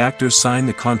 the actors sign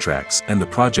the contracts and the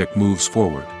project moves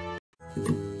forward.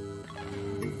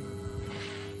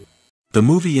 The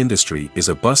movie industry is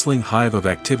a bustling hive of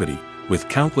activity, with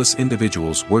countless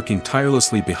individuals working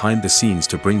tirelessly behind the scenes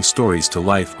to bring stories to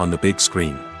life on the big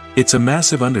screen. It's a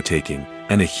massive undertaking,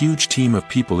 and a huge team of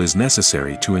people is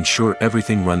necessary to ensure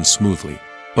everything runs smoothly.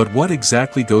 But what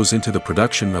exactly goes into the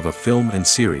production of a film and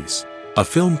series? A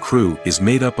film crew is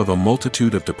made up of a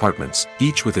multitude of departments,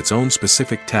 each with its own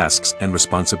specific tasks and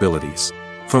responsibilities.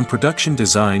 From production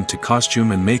design to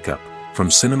costume and makeup, from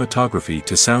cinematography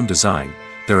to sound design,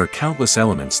 there are countless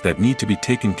elements that need to be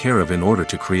taken care of in order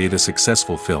to create a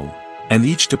successful film. And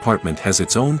each department has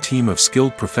its own team of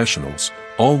skilled professionals,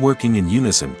 all working in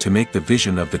unison to make the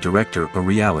vision of the director a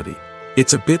reality.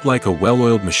 It's a bit like a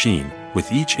well-oiled machine,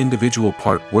 with each individual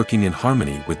part working in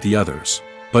harmony with the others.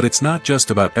 But it's not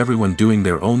just about everyone doing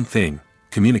their own thing.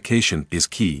 Communication is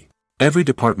key. Every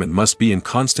department must be in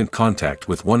constant contact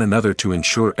with one another to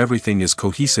ensure everything is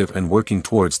cohesive and working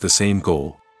towards the same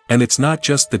goal. And it's not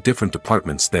just the different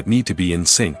departments that need to be in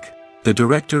sync. The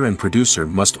director and producer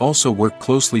must also work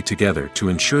closely together to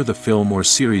ensure the film or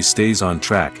series stays on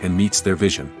track and meets their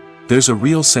vision. There's a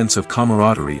real sense of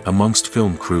camaraderie amongst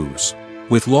film crews.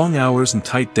 With long hours and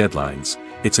tight deadlines,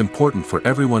 it's important for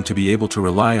everyone to be able to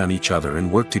rely on each other and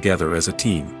work together as a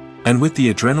team. And with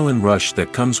the adrenaline rush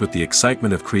that comes with the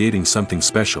excitement of creating something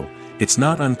special, it's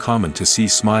not uncommon to see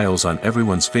smiles on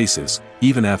everyone's faces,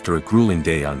 even after a grueling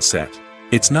day on set.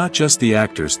 It's not just the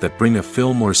actors that bring a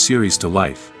film or series to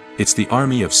life, it's the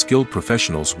army of skilled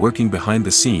professionals working behind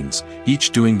the scenes,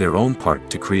 each doing their own part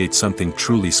to create something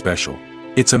truly special.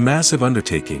 It's a massive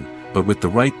undertaking, but with the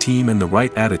right team and the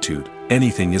right attitude,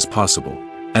 anything is possible.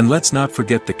 And let's not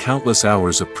forget the countless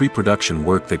hours of pre-production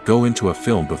work that go into a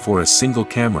film before a single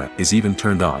camera is even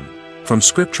turned on. From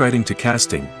scriptwriting to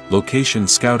casting, location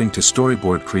scouting to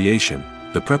storyboard creation,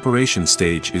 the preparation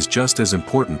stage is just as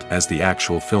important as the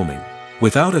actual filming.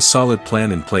 Without a solid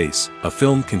plan in place, a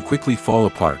film can quickly fall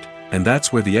apart, and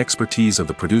that's where the expertise of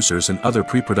the producers and other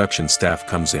pre-production staff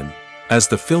comes in. As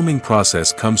the filming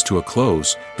process comes to a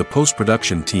close, the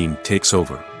post-production team takes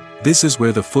over. This is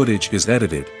where the footage is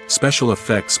edited, special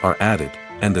effects are added,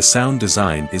 and the sound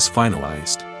design is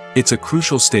finalized. It's a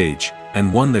crucial stage,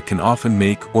 and one that can often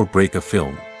make or break a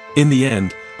film. In the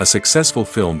end, a successful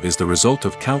film is the result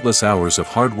of countless hours of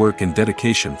hard work and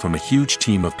dedication from a huge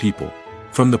team of people.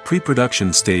 From the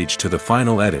pre-production stage to the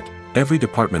final edit, every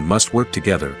department must work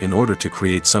together in order to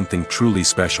create something truly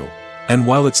special. And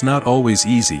while it's not always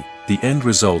easy, the end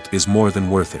result is more than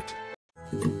worth it.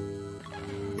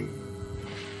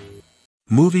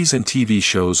 Movies and TV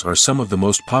shows are some of the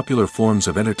most popular forms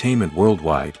of entertainment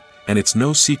worldwide, and it's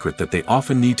no secret that they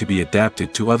often need to be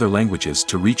adapted to other languages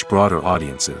to reach broader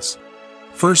audiences.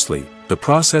 Firstly, the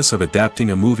process of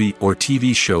adapting a movie or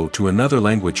TV show to another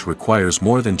language requires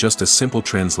more than just a simple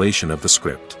translation of the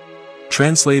script.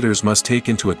 Translators must take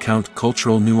into account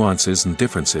cultural nuances and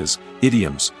differences,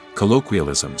 idioms,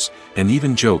 colloquialisms, and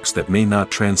even jokes that may not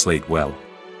translate well.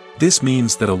 This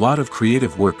means that a lot of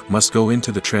creative work must go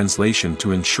into the translation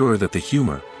to ensure that the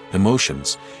humor,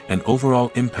 emotions, and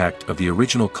overall impact of the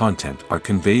original content are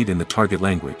conveyed in the target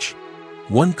language.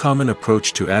 One common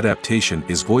approach to adaptation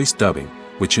is voice dubbing,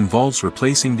 which involves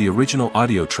replacing the original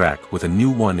audio track with a new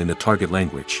one in the target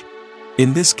language.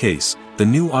 In this case, the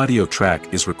new audio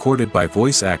track is recorded by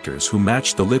voice actors who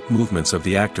match the lip movements of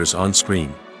the actors on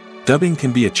screen. Dubbing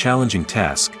can be a challenging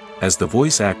task, as the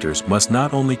voice actors must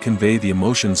not only convey the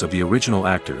emotions of the original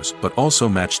actors but also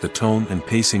match the tone and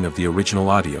pacing of the original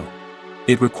audio.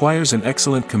 It requires an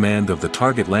excellent command of the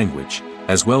target language,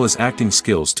 as well as acting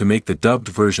skills to make the dubbed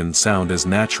version sound as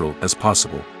natural as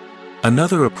possible.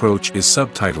 Another approach is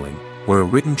subtitling, where a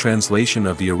written translation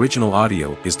of the original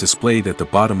audio is displayed at the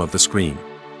bottom of the screen.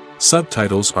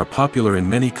 Subtitles are popular in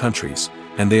many countries,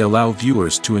 and they allow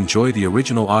viewers to enjoy the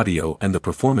original audio and the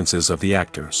performances of the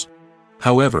actors.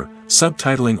 However,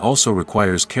 subtitling also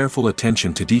requires careful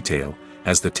attention to detail,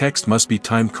 as the text must be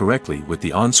timed correctly with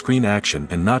the on-screen action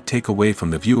and not take away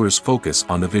from the viewer's focus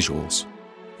on the visuals.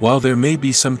 While there may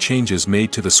be some changes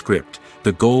made to the script,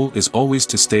 the goal is always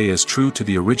to stay as true to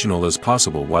the original as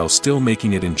possible while still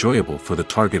making it enjoyable for the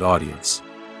target audience.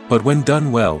 But when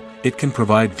done well, it can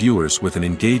provide viewers with an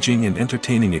engaging and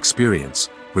entertaining experience,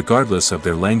 regardless of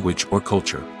their language or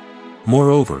culture.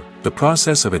 Moreover, the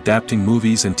process of adapting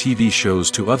movies and TV shows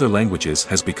to other languages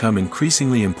has become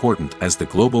increasingly important as the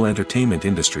global entertainment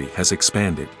industry has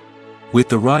expanded. With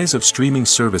the rise of streaming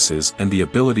services and the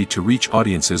ability to reach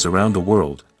audiences around the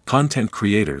world, content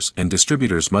creators and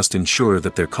distributors must ensure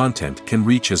that their content can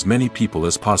reach as many people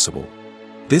as possible.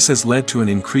 This has led to an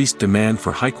increased demand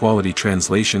for high-quality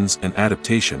translations and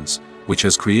adaptations, which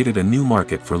has created a new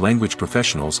market for language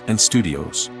professionals and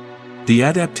studios. The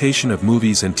adaptation of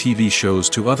movies and TV shows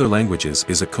to other languages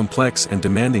is a complex and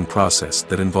demanding process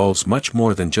that involves much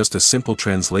more than just a simple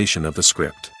translation of the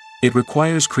script. It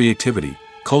requires creativity,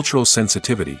 cultural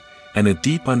sensitivity, and a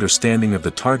deep understanding of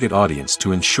the target audience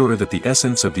to ensure that the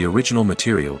essence of the original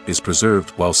material is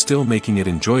preserved while still making it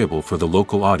enjoyable for the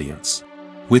local audience.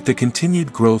 With the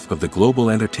continued growth of the global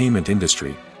entertainment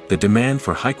industry, the demand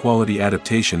for high-quality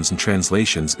adaptations and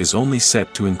translations is only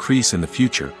set to increase in the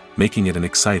future, making it an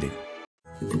exciting.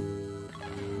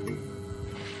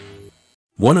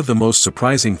 One of the most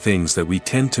surprising things that we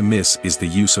tend to miss is the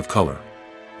use of color.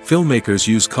 Filmmakers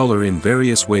use color in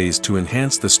various ways to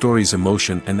enhance the story's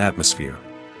emotion and atmosphere.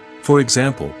 For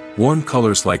example, warm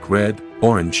colors like red,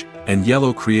 orange, and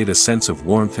yellow create a sense of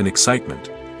warmth and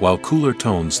excitement, while cooler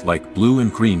tones like blue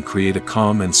and green create a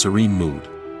calm and serene mood.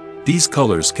 These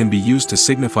colors can be used to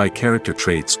signify character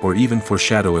traits or even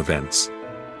foreshadow events.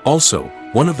 Also,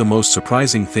 one of the most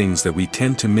surprising things that we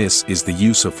tend to miss is the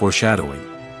use of foreshadowing.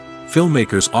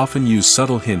 Filmmakers often use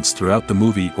subtle hints throughout the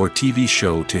movie or TV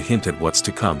show to hint at what's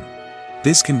to come.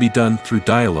 This can be done through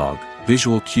dialogue,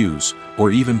 visual cues,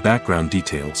 or even background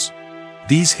details.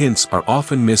 These hints are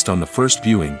often missed on the first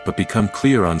viewing but become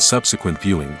clear on subsequent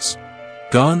viewings.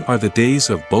 Gone are the days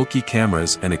of bulky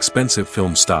cameras and expensive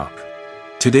film stock.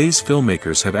 Today's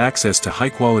filmmakers have access to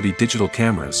high-quality digital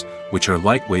cameras, which are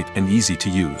lightweight and easy to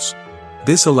use.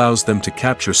 This allows them to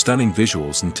capture stunning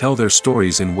visuals and tell their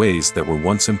stories in ways that were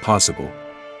once impossible.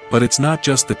 But it's not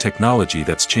just the technology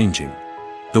that's changing.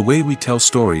 The way we tell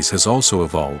stories has also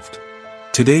evolved.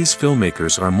 Today's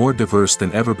filmmakers are more diverse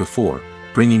than ever before,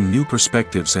 bringing new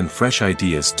perspectives and fresh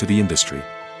ideas to the industry.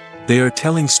 They are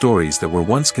telling stories that were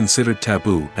once considered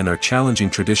taboo and are challenging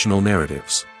traditional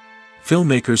narratives.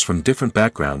 Filmmakers from different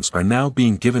backgrounds are now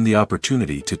being given the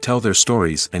opportunity to tell their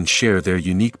stories and share their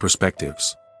unique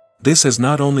perspectives. This has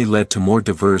not only led to more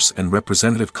diverse and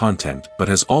representative content but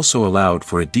has also allowed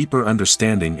for a deeper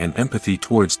understanding and empathy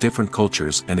towards different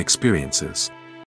cultures and experiences.